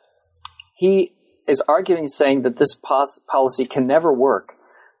that he is arguing, saying that this policy can never work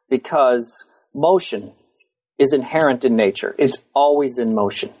because motion is inherent in nature. It's always in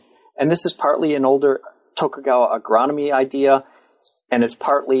motion. And this is partly an older Tokugawa agronomy idea, and it's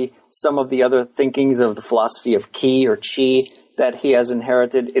partly some of the other thinkings of the philosophy of ki or chi that he has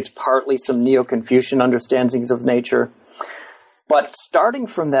inherited. It's partly some Neo-Confucian understandings of nature. But starting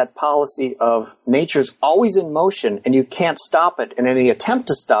from that policy of nature's always in motion and you can't stop it, and any attempt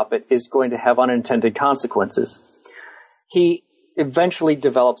to stop it is going to have unintended consequences, he eventually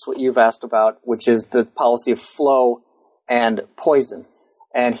develops what you've asked about, which is the policy of flow and poison.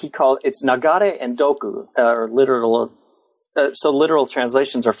 And he called it's nagare and doku, or literal. So literal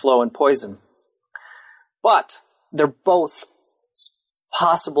translations are flow and poison. But they're both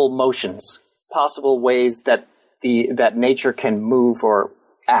possible motions, possible ways that that nature can move or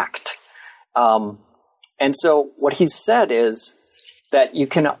act. And so what he said is that you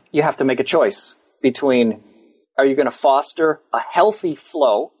have to make a choice between, are you going to foster a healthy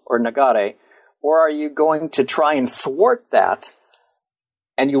flow, or nagare, or are you going to try and thwart that?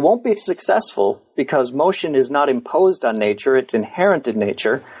 And you won't be successful because motion is not imposed on nature, it's inherent in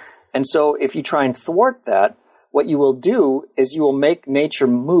nature. And so if you try and thwart that, what you will do is you will make nature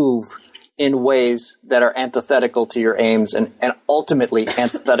move in ways that are antithetical to your aims and ultimately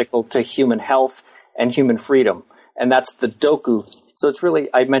antithetical to human health and human freedom. And that's the doku. So it's really,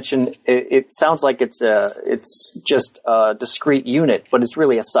 I mentioned, it sounds like it's just a discrete unit, but it's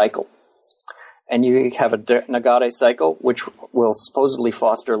really a cycle. And you have a nagare cycle, which will supposedly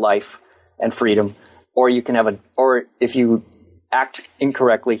foster life and freedom, or you can have or if you act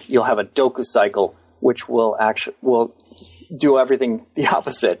incorrectly, you'll have a doku cycle, which will do everything the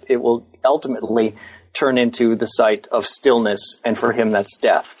opposite. It will ultimately turn into the site of stillness, and for him, that's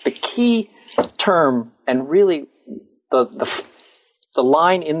death. The key term, and really the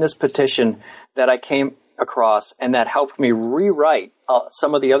line in this petition that I came across and that helped me rewrite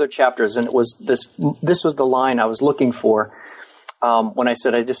some of the other chapters, and it was this was the line I was looking for when I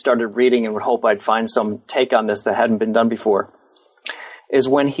said I just started reading and would hope I'd find some take on this that hadn't been done before, is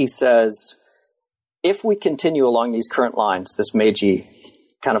when he says, if we continue along these current lines, this Meiji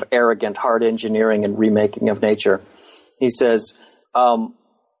kind of arrogant hard engineering and remaking of nature, he says,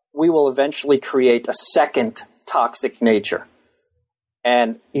 we will eventually create a second toxic nature.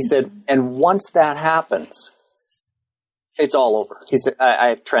 And he said, and once that happens, it's all over. He said,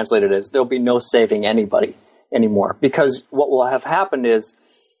 I've translated it as, there'll be no saving anybody anymore. Because what will have happened is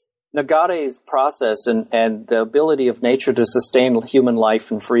Nagare's process and the ability of nature to sustain human life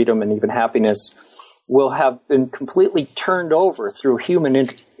and freedom and even happiness will have been completely turned over through human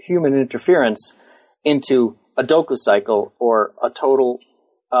interference into a doku cycle, or a total,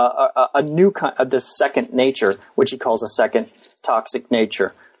 a new kind of this second nature, which he calls a second toxic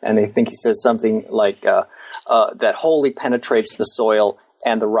nature. And I think he says something like that wholly penetrates the soil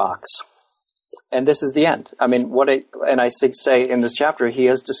and the rocks. And this is the end. I mean, I say in this chapter, he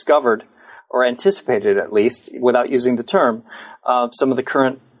has discovered, or anticipated at least, without using the term, some of the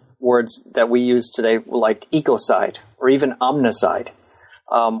current words that we use today, like ecocide or even omnicide,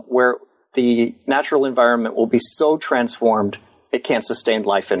 where the natural environment will be so transformed it can't sustain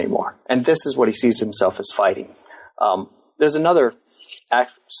life anymore. And this is what he sees himself as fighting. There's another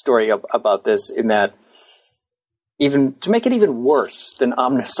story about this, in that, even to make it even worse than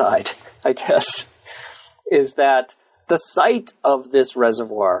omnicide, I guess, is that the site of this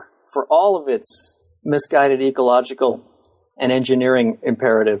reservoir, for all of its misguided ecological and engineering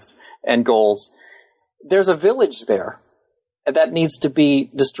imperatives and goals, there's a village there that needs to be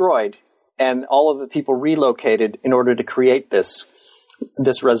destroyed, and all of the people relocated in order to create this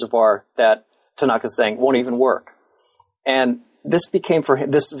reservoir that Tanaka's saying won't even work. And this became, for him,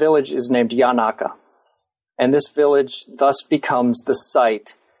 this village is named Yanaka. And this village thus becomes the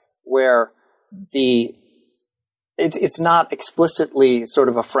site where it's not explicitly sort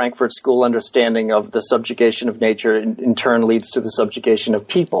of a Frankfurt School understanding of the subjugation of nature in turn leads to the subjugation of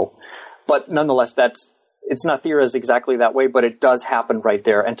people. But nonetheless, it's not theorized exactly that way, but it does happen right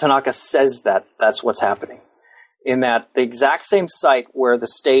there. And Tanaka says that that's what's happening. In that the exact same site where the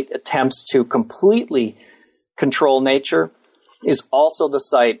state attempts to completely control nature is also the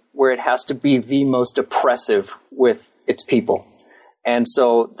site where it has to be the most oppressive with its people. And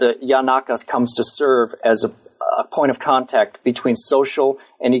so the Yanaka comes to serve as a point of contact between social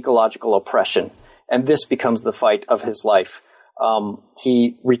and ecological oppression. And this becomes the fight of his life.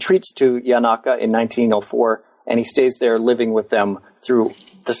 He retreats to Yanaka in 1904, and he stays there living with them through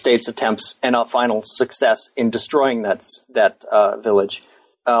the state's attempts and a final success in destroying that village.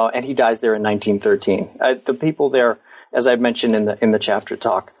 And he dies there in 1913. The people there, as I mentioned in the chapter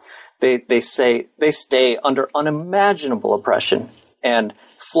talk, they stay under unimaginable oppression and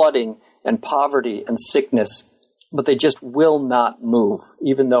flooding and poverty and sickness, but they just will not move,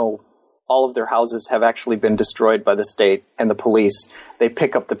 even though all of their houses have actually been destroyed by the state and the police. They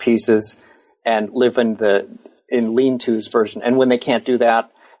pick up the pieces and live in lean-tos version. And when they can't do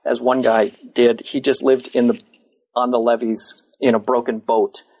that, as one guy did, he just lived on the levees in a broken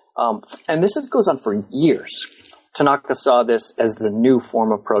boat. And this goes on for years. Tanaka saw this as the new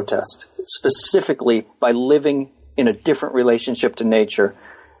form of protest, specifically by living in a different relationship to nature,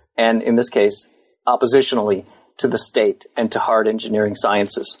 and in this case, oppositionally to the state and to hard engineering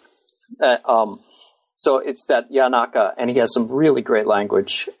sciences. So it's that Yanaka, and he has some really great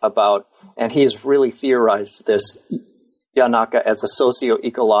language about, and he's really theorized this Yanaka as a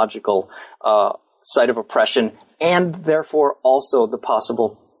socio-ecological site of oppression, and therefore also the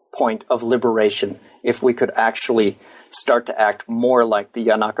possible point of liberation if we could actually start to act more like the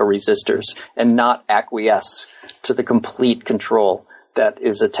Yanaka resistors and not acquiesce to the complete control that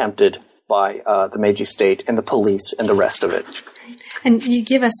is attempted by the Meiji state and the police and the rest of it. And you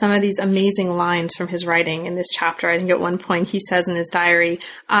give us some of these amazing lines from his writing in this chapter. I think at one point he says in his diary,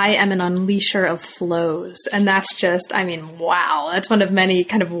 "I am an unleasher of flows." And that's just, wow. That's one of many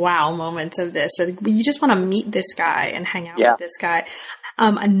kind of wow moments of this. So you just want to meet this guy and hang out with this guy.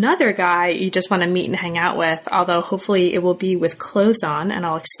 Another guy you just want to meet and hang out with, although hopefully it will be with clothes on, and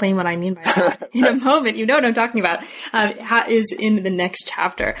I'll explain what I mean by that in a moment. You know what I'm talking about, is in the next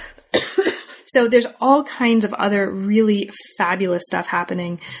chapter. So there's all kinds of other really fabulous stuff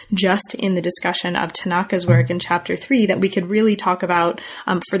happening just in the discussion of Tanaka's work in Chapter 3 that we could really talk about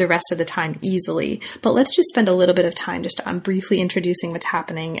for the rest of the time easily. But let's just spend a little bit of time just briefly introducing what's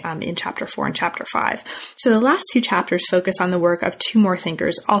happening in Chapter 4 and Chapter 5. So the last two chapters focus on the work of two more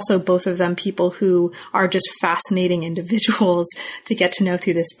thinkers, also both of them people who are just fascinating individuals to get to know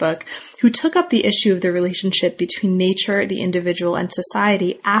through this book, who took up the issue of the relationship between nature, the individual, and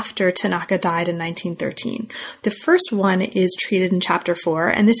society after Tanaka died in 1913. The first one is treated in Chapter 4,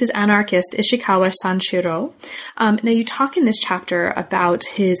 and this is anarchist Ishikawa Sanshiro. Now, you talk in this chapter about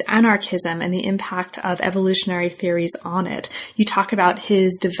his anarchism and the impact of evolutionary theories on it. You talk about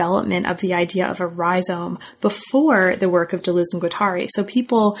his development of the idea of a rhizome before the work of Deleuze and Guattari. So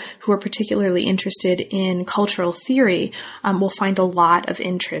people who are particularly interested in cultural theory will find a lot of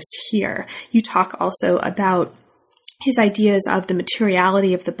interest here. You talk also about his ideas of the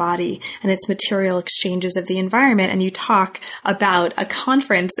materiality of the body and its material exchanges of the environment. And you talk about a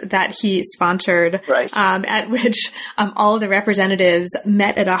conference that he sponsored, right, at which all of the representatives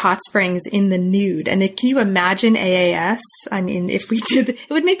met at a hot springs in the nude. And can you imagine AAS? If we did,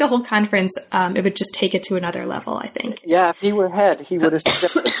 it would make the whole conference, it would just take it to another level, I think. Yeah, if he were head, he would have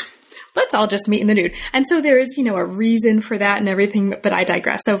said let's all just meet in the nude. And so there is, a reason for that and everything, but I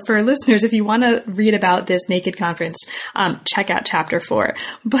digress. So for listeners, if you want to read about this naked conference, check out Chapter 4.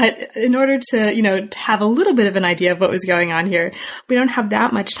 But in order to, to have a little bit of an idea of what was going on here, we don't have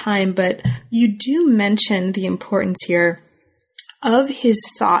that much time, but you do mention the importance here of his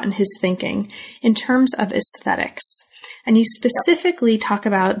thought and his thinking in terms of aesthetics. And you specifically talk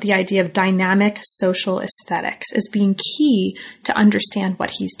about the idea of dynamic social aesthetics as being key to understand what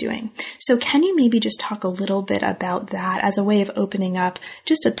he's doing. So can you maybe just talk a little bit about that as a way of opening up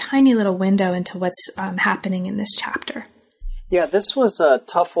just a tiny little window into what's happening in this chapter? Yeah, this was a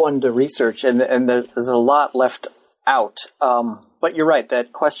tough one to research, and there's a lot left out. But you're right,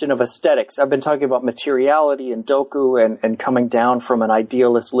 that question of aesthetics. I've been talking about materiality and Doku and coming down from an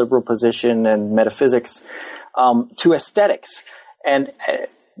idealist liberal position and metaphysics to aesthetics. And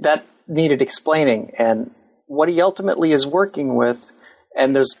that needed explaining. And what he ultimately is working with,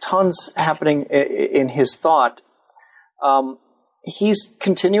 and there's tons happening in his thought, he's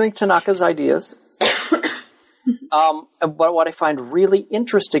continuing Tanaka's ideas. But what I find really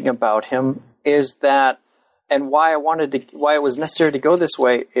interesting about him is that, and why it was necessary to go this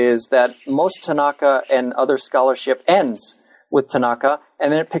way, is that most Tanaka and other scholarship ends with Tanaka,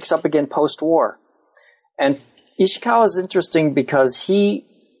 and then it picks up again post-war. And Ishikawa is interesting because he,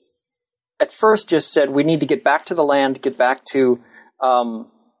 at first, just said, we need to get back to the land, get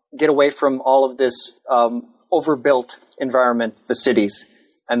away from all of this overbuilt environment, the cities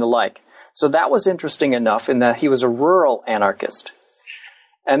and the like. So that was interesting enough in that he was a rural anarchist.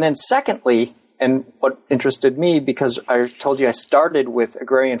 And then secondly, and what interested me, because I told you I started with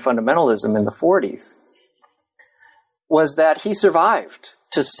agrarian fundamentalism in the 40s, was that he survived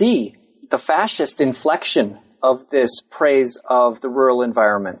to see the fascist inflection of this praise of the rural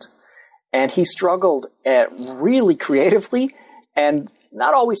environment. And he struggled really creatively and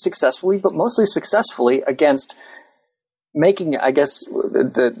not always successfully, but mostly successfully against making, I guess,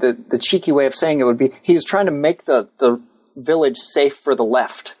 the cheeky way of saying it would be, he was trying to make the village safe for the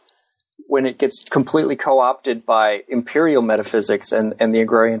left when it gets completely co-opted by imperial metaphysics and the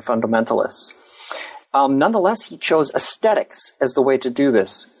agrarian fundamentalists. Nonetheless, he chose aesthetics as the way to do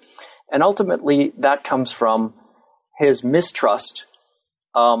this. And ultimately, that comes from his mistrust,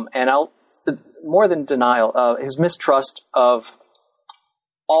 more than denial, his mistrust of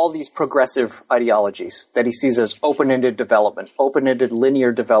all these progressive ideologies that he sees as open-ended development, open-ended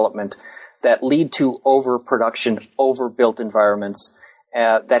linear development that lead to overproduction, overbuilt environments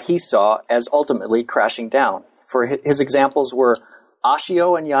that he saw as ultimately crashing down. For his examples were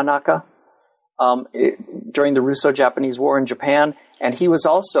Ashio and Yanaka during the Russo-Japanese War in Japan, and he was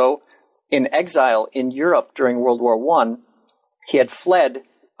also in exile in Europe during World War I. He had fled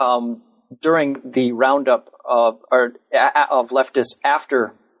during the roundup of leftists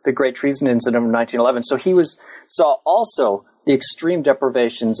after the Great Treason Incident of 1911. So he saw also the extreme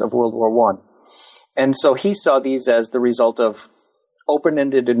deprivations of World War I. And so he saw these as the result of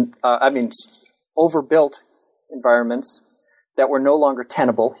open-ended, overbuilt environments that were no longer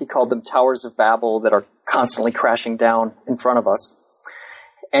tenable. He called them towers of Babel that are constantly crashing down in front of us.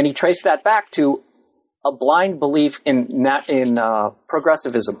 And he traced that back to a blind belief in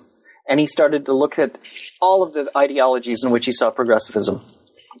progressivism. And he started to look at all of the ideologies in which he saw progressivism.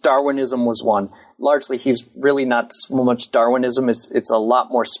 Darwinism was one. Largely, he's really not so much Darwinism. It's a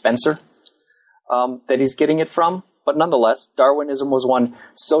lot more Spencer that he's getting it from. But nonetheless, Darwinism was one.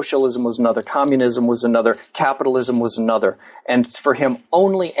 Socialism was another. Communism was another. Capitalism was another. And for him,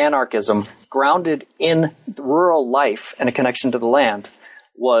 only anarchism, grounded in rural life and a connection to the land,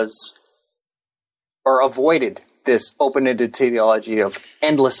 avoided this open-ended teleology of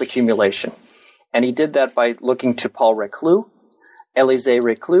endless accumulation. And he did that by looking to Paul Reclus, Élisée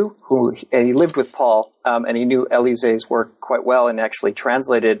Reclus, he lived with Paul, and he knew Élisée's work quite well and actually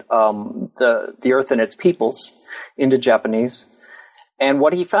translated The Earth and Its Peoples into Japanese. And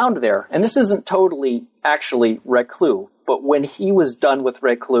what he found there, and this isn't totally actually Reclus, but when he was done with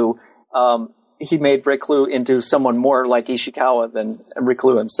Reclus, he made Reclus into someone more like Ishikawa than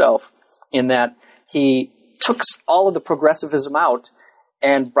Reclus himself, in that he took all of the progressivism out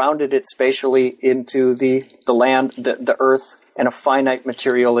and grounded it spatially into the land, the earth, and a finite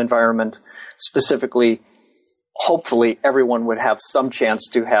material environment. Specifically, hopefully, everyone would have some chance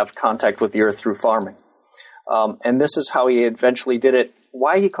to have contact with the earth through farming. And this is how he eventually did it.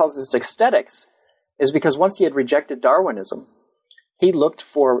 Why he calls this aesthetics is because once he had rejected Darwinism, he looked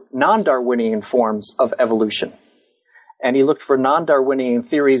for non-Darwinian forms of evolution. And he looked for non-Darwinian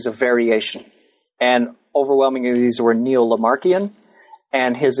theories of variation. And overwhelmingly, these were Neo-Lamarckian.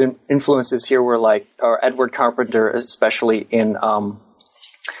 And his influences here were like Edward Carpenter, especially in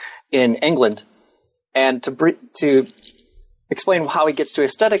England. And to explain how he gets to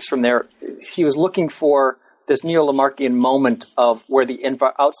aesthetics from there, he was looking for this Neo-Lamarckian moment of where the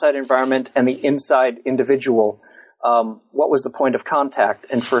outside environment and the inside individual, what was the point of contact?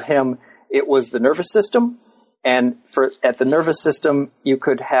 And for him, it was the nervous system. And at the nervous system, you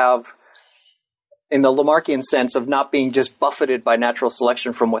could have, in the Lamarckian sense of not being just buffeted by natural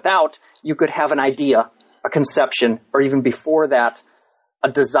selection from without, you could have an idea, a conception, or even before that, a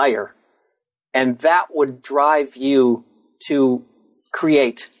desire. And that would drive you to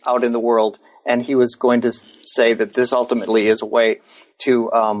create out in the world. And he was going to say that this ultimately is a way to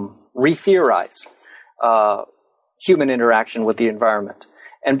re-theorize human interaction with the environment.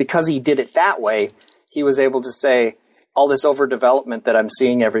 And because he did it that way, he was able to say, all this overdevelopment that I'm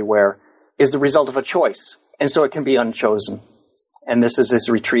seeing everywhere is the result of a choice, and so it can be unchosen. And this is his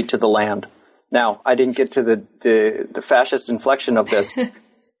retreat to the land. Now, I didn't get to the fascist inflection of this,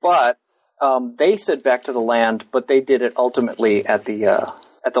 but they said back to the land, but they did it ultimately at the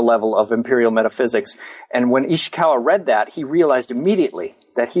level of imperial metaphysics. And when Ishikawa read that, he realized immediately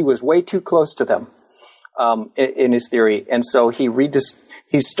that he was way too close to them in his theory, and so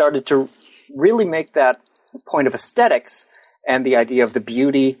he started to really make that point of aesthetics and the idea of the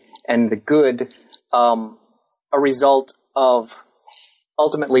beauty and the good, a result of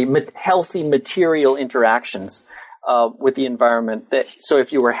ultimately healthy material interactions with the environment. So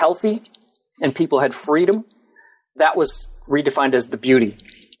if you were healthy and people had freedom, that was redefined as the beauty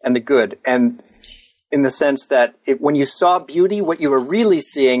and the good. And in the sense that when you saw beauty, what you were really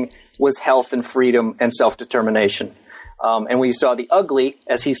seeing was health and freedom and self-determination. And when you saw the ugly,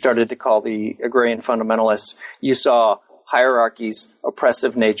 as he started to call the agrarian fundamentalists, you saw hierarchies,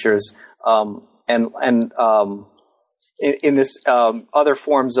 oppressive natures, and in this other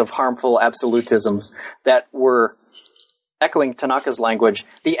forms of harmful absolutisms that were, echoing Tanaka's language,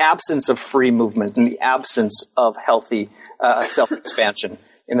 the absence of free movement and the absence of healthy self-expansion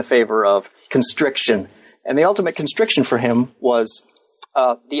in the favor of constriction. And the ultimate constriction for him was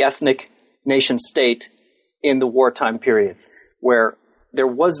the ethnic nation-state in the wartime period, where there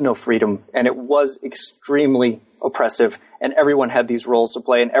was no freedom and it was extremely oppressive, and everyone had these roles to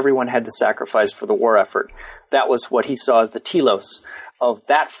play and everyone had to sacrifice for the war effort. That was what he saw as the telos of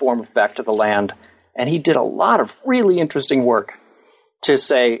that form of back to the land. And he did a lot of really interesting work to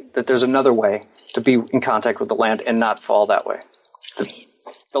say that there's another way to be in contact with the land and not fall that way.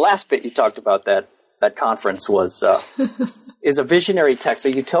 The last bit you talked about that conference was is a visionary text,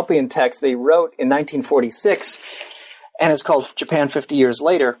 a utopian text they wrote in 1946, and it's called Japan 50 Years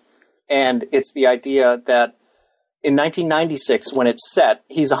Later. And it's the idea that in 1996, when it's set,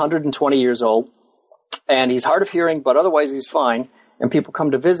 he's 120 years old, and he's hard of hearing, but otherwise he's fine. And people come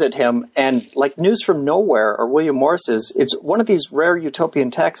to visit him, and like News from Nowhere or William Morris's, it's one of these rare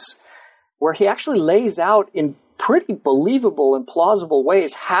utopian texts where he actually lays out in pretty believable and plausible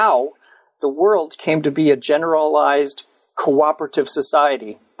ways how the world came to be a generalized cooperative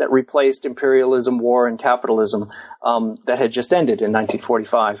society that replaced imperialism, war, and capitalism that had just ended in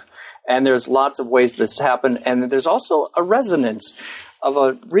 1945. And there's lots of ways this happened, and there's also a resonance of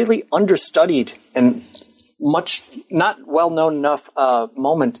a really understudied and much not well-known enough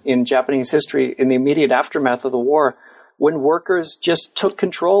moment in Japanese history in the immediate aftermath of the war, when workers just took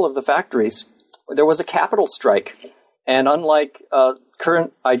control of the factories. There was a capital strike, and unlike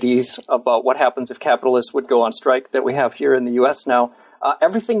current ideas about what happens if capitalists would go on strike that we have here in the U.S. now,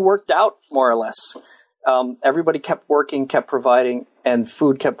 everything worked out more or less. Everybody kept working, kept providing, and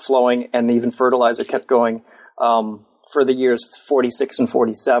food kept flowing, and even fertilizer kept going for the years 46 and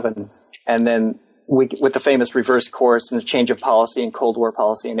 47, and then with the famous reverse course and the change of policy and Cold War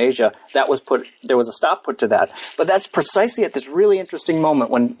policy in Asia, there was a stop put to that. But that's precisely at this really interesting moment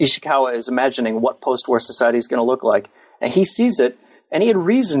when Ishikawa is imagining what post-war society is going to look like. And he sees it, and he had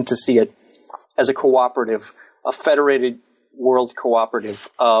reason to see it as a cooperative, a federated world cooperative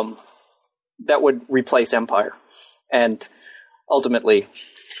that would replace empire. And ultimately,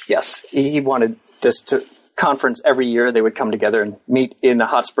 yes, he wanted this to conference every year. They would come together and meet in the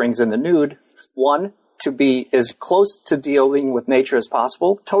hot springs in the nude. One, to be as close to dealing with nature as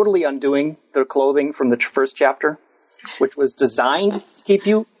possible, totally undoing the clothing from the first chapter, which was designed to keep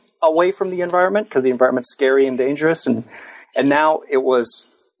you away from the environment because the environment's scary and dangerous. And now it was,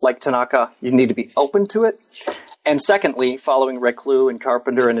 like Tanaka, you need to be open to it. And secondly, following Reclus and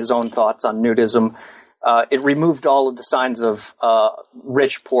Carpenter and his own thoughts on nudism, it removed all of the signs of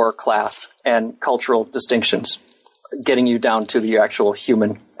rich, poor, class, and cultural distinctions, getting you down to the actual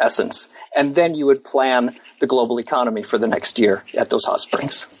human essence. And then you would plan the global economy for the next year at those hot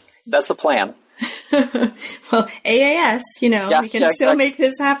springs. That's the plan. Well, AAS, we can still make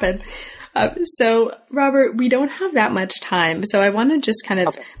this happen. So, Robert, we don't have that much time. So I want to just kind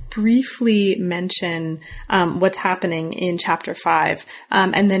of briefly mention what's happening in Chapter 5,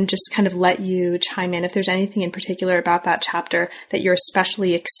 and then just kind of let you chime in. If there's anything in particular about that chapter that you're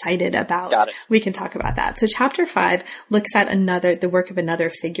especially excited about, we can talk about that. So Chapter 5 looks at the work of another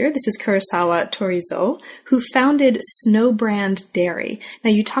figure. This is Kurosawa Torizo, who founded Snowbrand Dairy. Now,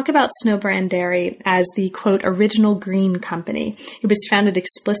 you talk about Snowbrand Dairy as the, quote, original green company. It was founded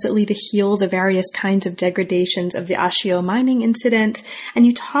explicitly to heal the various kinds of degradations of the Ashio mining incident, and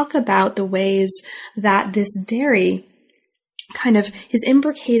you talk about the ways that this dairy kind of is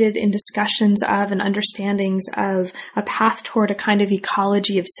imbricated in discussions of and understandings of a path toward a kind of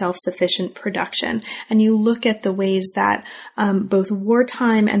ecology of self-sufficient production. And you look at the ways that both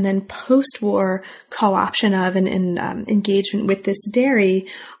wartime and then post-war co-option of and engagement with this dairy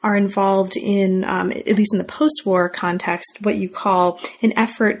are involved in, at least in the post-war context, what you call an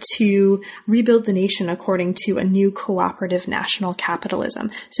effort to rebuild the nation according to a new cooperative national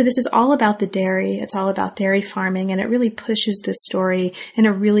capitalism. So this is all about the dairy. It's all about dairy farming, and it really pushes this story in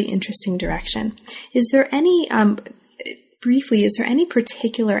a really interesting direction. Is there any, briefly, is there any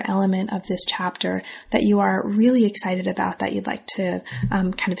particular element of this chapter that you are really excited about that you'd like to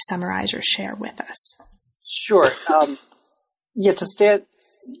kind of summarize or share with us? Sure.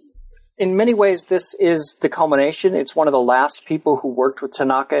 In many ways, this is the culmination. It's one of the last people who worked with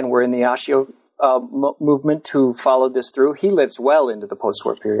Tanaka and were in the Ashio movement who followed this through. He lives well into the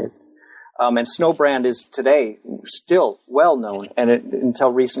post-war period. And Snowbrand is today still well known, and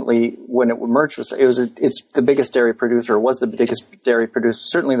until recently, when it merged, it's the biggest dairy producer. Was the biggest dairy producer,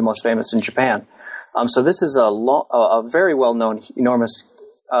 certainly the most famous in Japan. So this is a very well known, enormous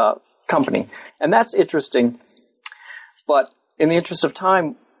company, and that's interesting. But in the interest of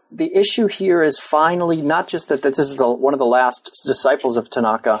time, the issue here is finally not just that this is one of the last disciples of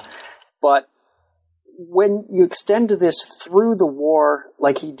Tanaka, but when you extend this through the war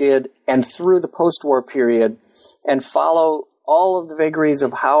like he did and through the post-war period and follow all of the vagaries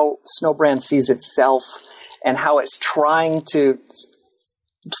of how Snowbrand sees itself and how it's trying to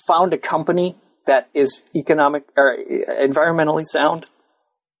found a company that is economic or environmentally sound,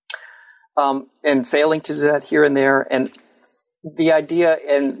 and failing to do that here and there. And the idea,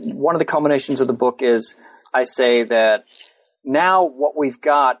 and one of the culminations of the book is, I say that now what we've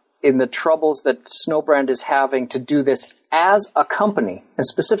got in the troubles that Snowbrand is having to do this as a company, and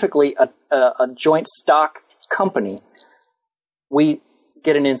specifically a joint stock company, we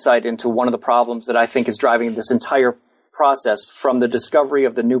get an insight into one of the problems that I think is driving this entire process, from the discovery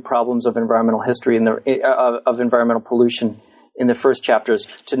of the new problems of environmental history and of environmental pollution in the first chapters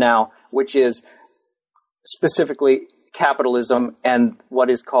to now, which is specifically capitalism and what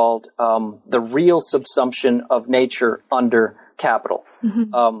is called the real subsumption of nature under capital,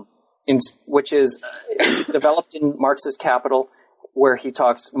 which is developed in Marx's Capital, where he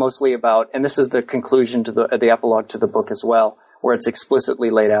talks mostly about, and this is the conclusion to the epilogue to the book as well, where it's explicitly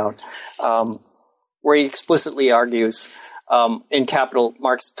laid out, where he explicitly argues in Capital,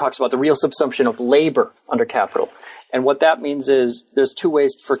 Marx talks about the real subsumption of labor under capital. And what that means is there's two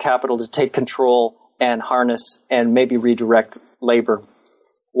ways for capital to take control and harness and maybe redirect labor.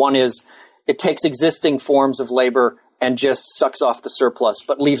 One is it takes existing forms of labor and just sucks off the surplus,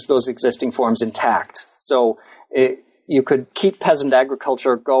 but leaves those existing forms intact. So you could keep peasant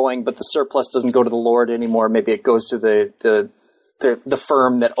agriculture going, but the surplus doesn't go to the Lord anymore. Maybe it goes to the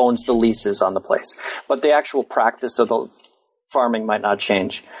firm that owns the leases on the place. But the actual practice of the farming might not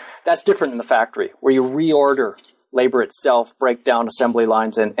change. That's different in the factory, where you reorder labor itself, break down assembly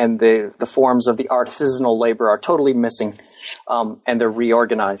lines, and the forms of the artisanal labor are totally missing, and they're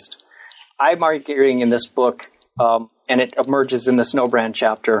reorganized. I'm arguing in this book, and it emerges in the Snowbrand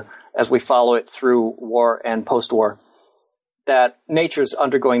chapter as we follow it through war and post-war, that nature's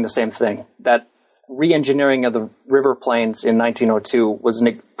undergoing the same thing. That re-engineering of the river plains in 1902 was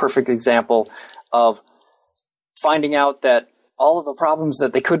a perfect example of finding out that all of the problems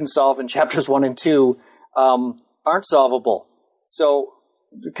that they couldn't solve in chapters 1 and 2 aren't solvable. So,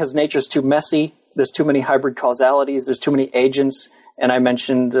 because nature's too messy, there's too many hybrid causalities, there's too many agents, and I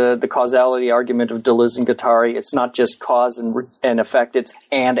mentioned the causality argument of Deleuze and Guattari. It's not just cause and effect, it's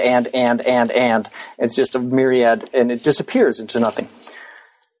and. It's just a myriad, and it disappears into nothing.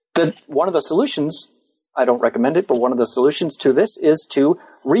 One of the solutions, I don't recommend it, but one of the solutions to this is to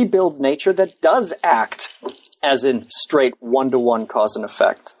rebuild nature that does act as in straight one-to-one cause and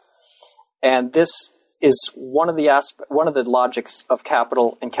effect. And this is one of the logics of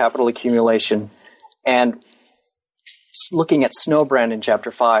capital and capital accumulation. And looking at Snowbrand in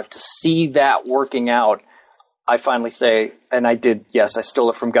chapter 5, to see that working out, I finally say, and I did, yes, I stole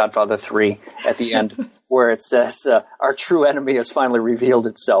it from Godfather 3 at the end, where it says, our true enemy has finally revealed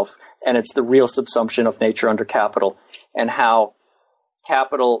itself, and it's the real subsumption of nature under capital, and how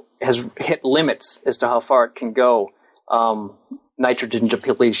capital has hit limits as to how far it can go. Nitrogen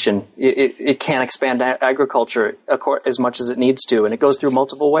depletion. It can't expand agriculture as much as it needs to, and it goes through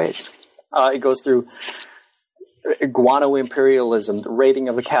multiple ways. It goes through guano imperialism, the raiding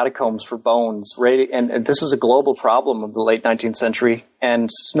of the catacombs for bones, and this is a global problem of the late 19th century, and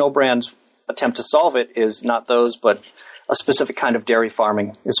Snowbrand's attempt to solve it is not those, but a specific kind of dairy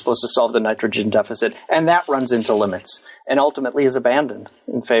farming is supposed to solve the nitrogen deficit, and that runs into limits, and ultimately is abandoned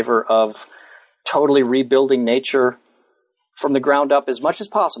in favor of totally rebuilding nature from the ground up as much as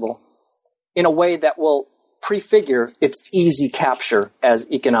possible in a way that will prefigure its easy capture as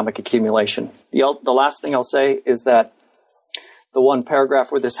economic accumulation. The last thing I'll say is that the one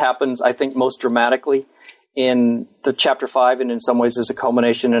paragraph where this happens, I think most dramatically in the chapter 5, and in some ways is a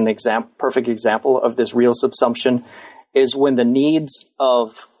culmination and perfect example of this real subsumption, is when the needs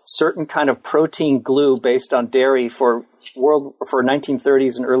of certain kind of protein glue based on dairy for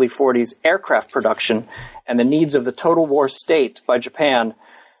 1930s and early 40s aircraft production, and the needs of the total war state by Japan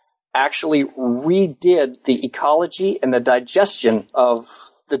actually redid the ecology and the digestion of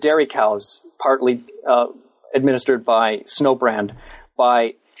the dairy cows, partly administered by Snowbrand,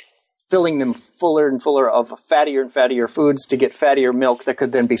 by filling them fuller and fuller of fattier and fattier foods to get fattier milk that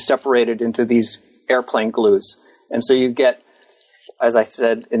could then be separated into these airplane glues. And so you get as I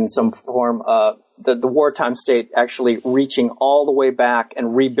said, in some form, the wartime state actually reaching all the way back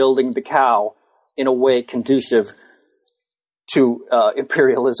and rebuilding the cow in a way conducive to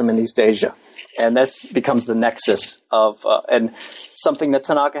imperialism in East Asia. And this becomes the nexus of, and something that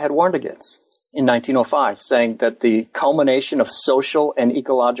Tanaka had warned against in 1905, saying that the culmination of social and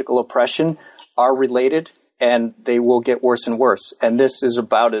ecological oppression are related and they will get worse and worse. And this is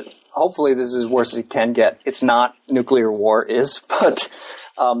about it. Hopefully this is as worse as it can get. It's not nuclear war is, but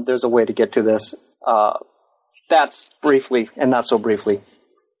there's a way to get to this. That's briefly, and not so briefly,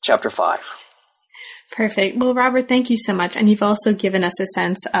 Chapter 5. Perfect. Well, Robert, thank you so much. And you've also given us a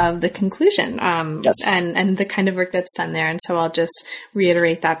sense of the conclusion yes. and the kind of work that's done there. And so I'll just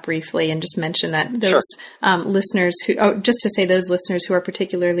reiterate that briefly and just mention that those listeners just to say those listeners who are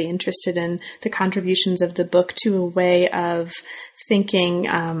particularly interested in the contributions of the book to a way of thinking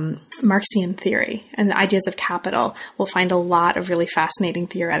Marxian theory and the ideas of capital will find a lot of really fascinating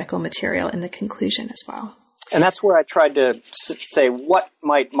theoretical material in the conclusion as well. And that's where I tried to say, what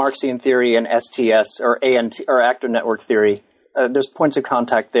might Marxian theory and STS or ANT or actor network theory, there's points of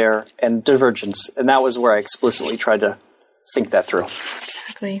contact there and divergence. And that was where I explicitly tried to think that through.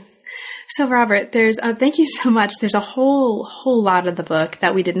 Exactly. So, Robert, there's thank you so much. There's a whole lot of the book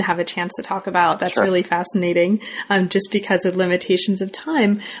that we didn't have a chance to talk about. That's Sure. really fascinating, just because of limitations of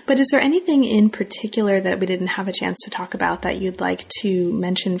time. But is there anything in particular that we didn't have a chance to talk about that you'd like to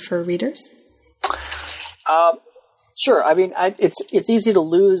mention for readers? Sure. I mean, it's easy to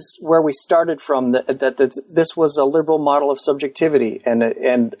lose where we started from. That this was a liberal model of subjectivity,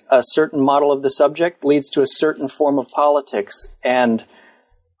 and a certain model of the subject leads to a certain form of politics. And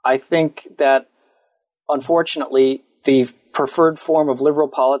I think that, unfortunately, the preferred form of liberal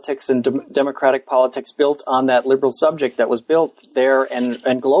politics and democratic politics built on that liberal subject that was built there and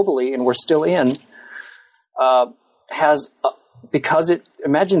globally, and we're still in, has because it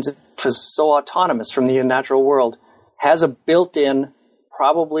imagines it was so autonomous from the natural world, has a built-in,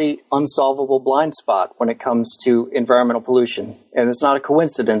 probably unsolvable blind spot when it comes to environmental pollution. And it's not a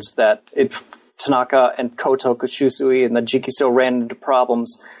coincidence that Tanaka and Koto Koshusui and the Jikiso ran into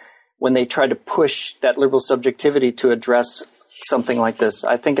problems when they tried to push that liberal subjectivity to address something like this.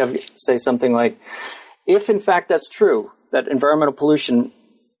 I think I say something like, if in fact that's true, that environmental pollution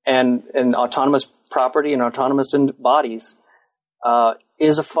and autonomous property and autonomous bodies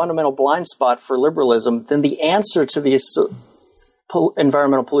is a fundamental blind spot for liberalism, then the answer to the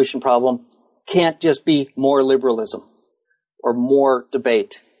environmental pollution problem can't just be more liberalism or more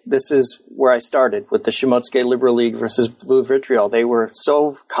debate. This is where I started with the Shimotsuke Liberal League versus Blue Vitriol. They were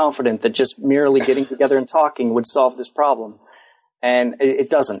so confident that just merely getting together and talking would solve this problem. And it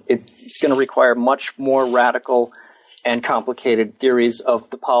doesn't. It's going to require much more radical and complicated theories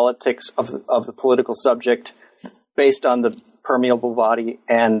of the politics of the political subject based on the permeable body,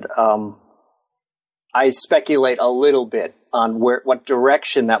 and I speculate a little bit on what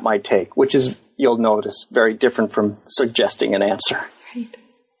direction that might take, which is, you'll notice, very different from suggesting an answer. Right.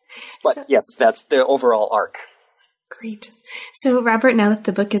 But yes, that's the overall arc. Great. So, Robert, now that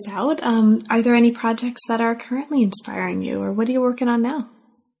the book is out, are there any projects that are currently inspiring you, or what are you working on now?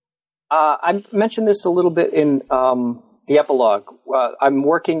 I mentioned this a little bit in the epilogue. I'm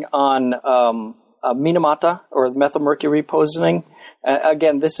working on Minamata, or methylmercury poisoning.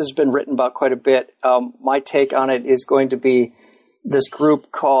 Again, this has been written about quite a bit. My take on it is going to be this group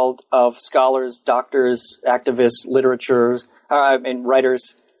of scholars, doctors, activists,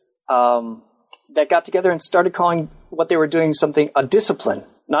 writers, that got together and started calling what they were doing a discipline,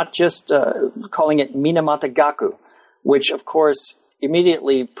 not just calling it Minamata Gaku, which, of course,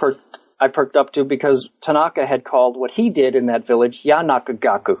 immediately I perked up to because Tanaka had called what he did in that village Yanaka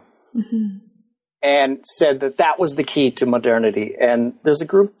Gaku. Mm-hmm. And said that was the key to modernity. And there's a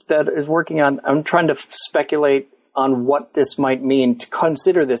group that is working on, I'm trying to speculate on what this might mean to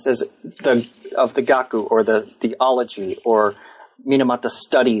consider this as the Gaku, or the ology, or Minamata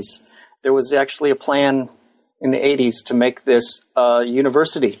studies. There was actually a plan in the 80s to make this a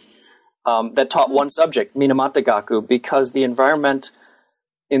university that taught one subject, Minamata Gaku, because the environment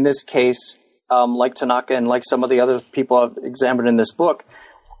in this case, like Tanaka and like some of the other people I've examined in this book,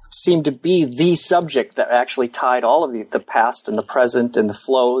 seemed to be the subject that actually tied all of the past and the present and the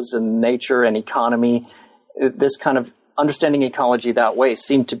flows and nature and economy. This kind of understanding ecology that way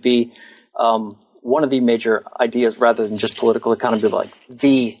seemed to be one of the major ideas, rather than just political economy, like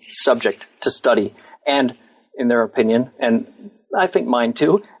the subject to study. And in their opinion, and I think mine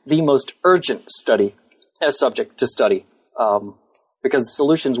too, the most urgent subject to study, because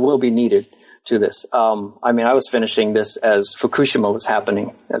solutions will be needed to this. I was finishing this as Fukushima was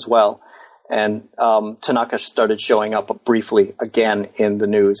happening as well. And Tanaka started showing up briefly again in the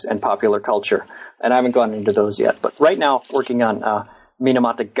news and popular culture. And I haven't gone into those yet. But right now, working on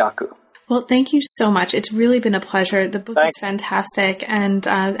Minamata Gaku. Well, thank you so much. It's really been a pleasure. The book is fantastic. And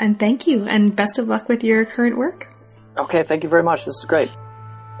thank you. And best of luck with your current work. Okay, thank you very much. This is great.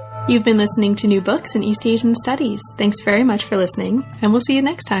 You've been listening to New Books in East Asian Studies. Thanks very much for listening, and we'll see you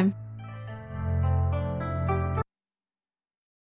next time.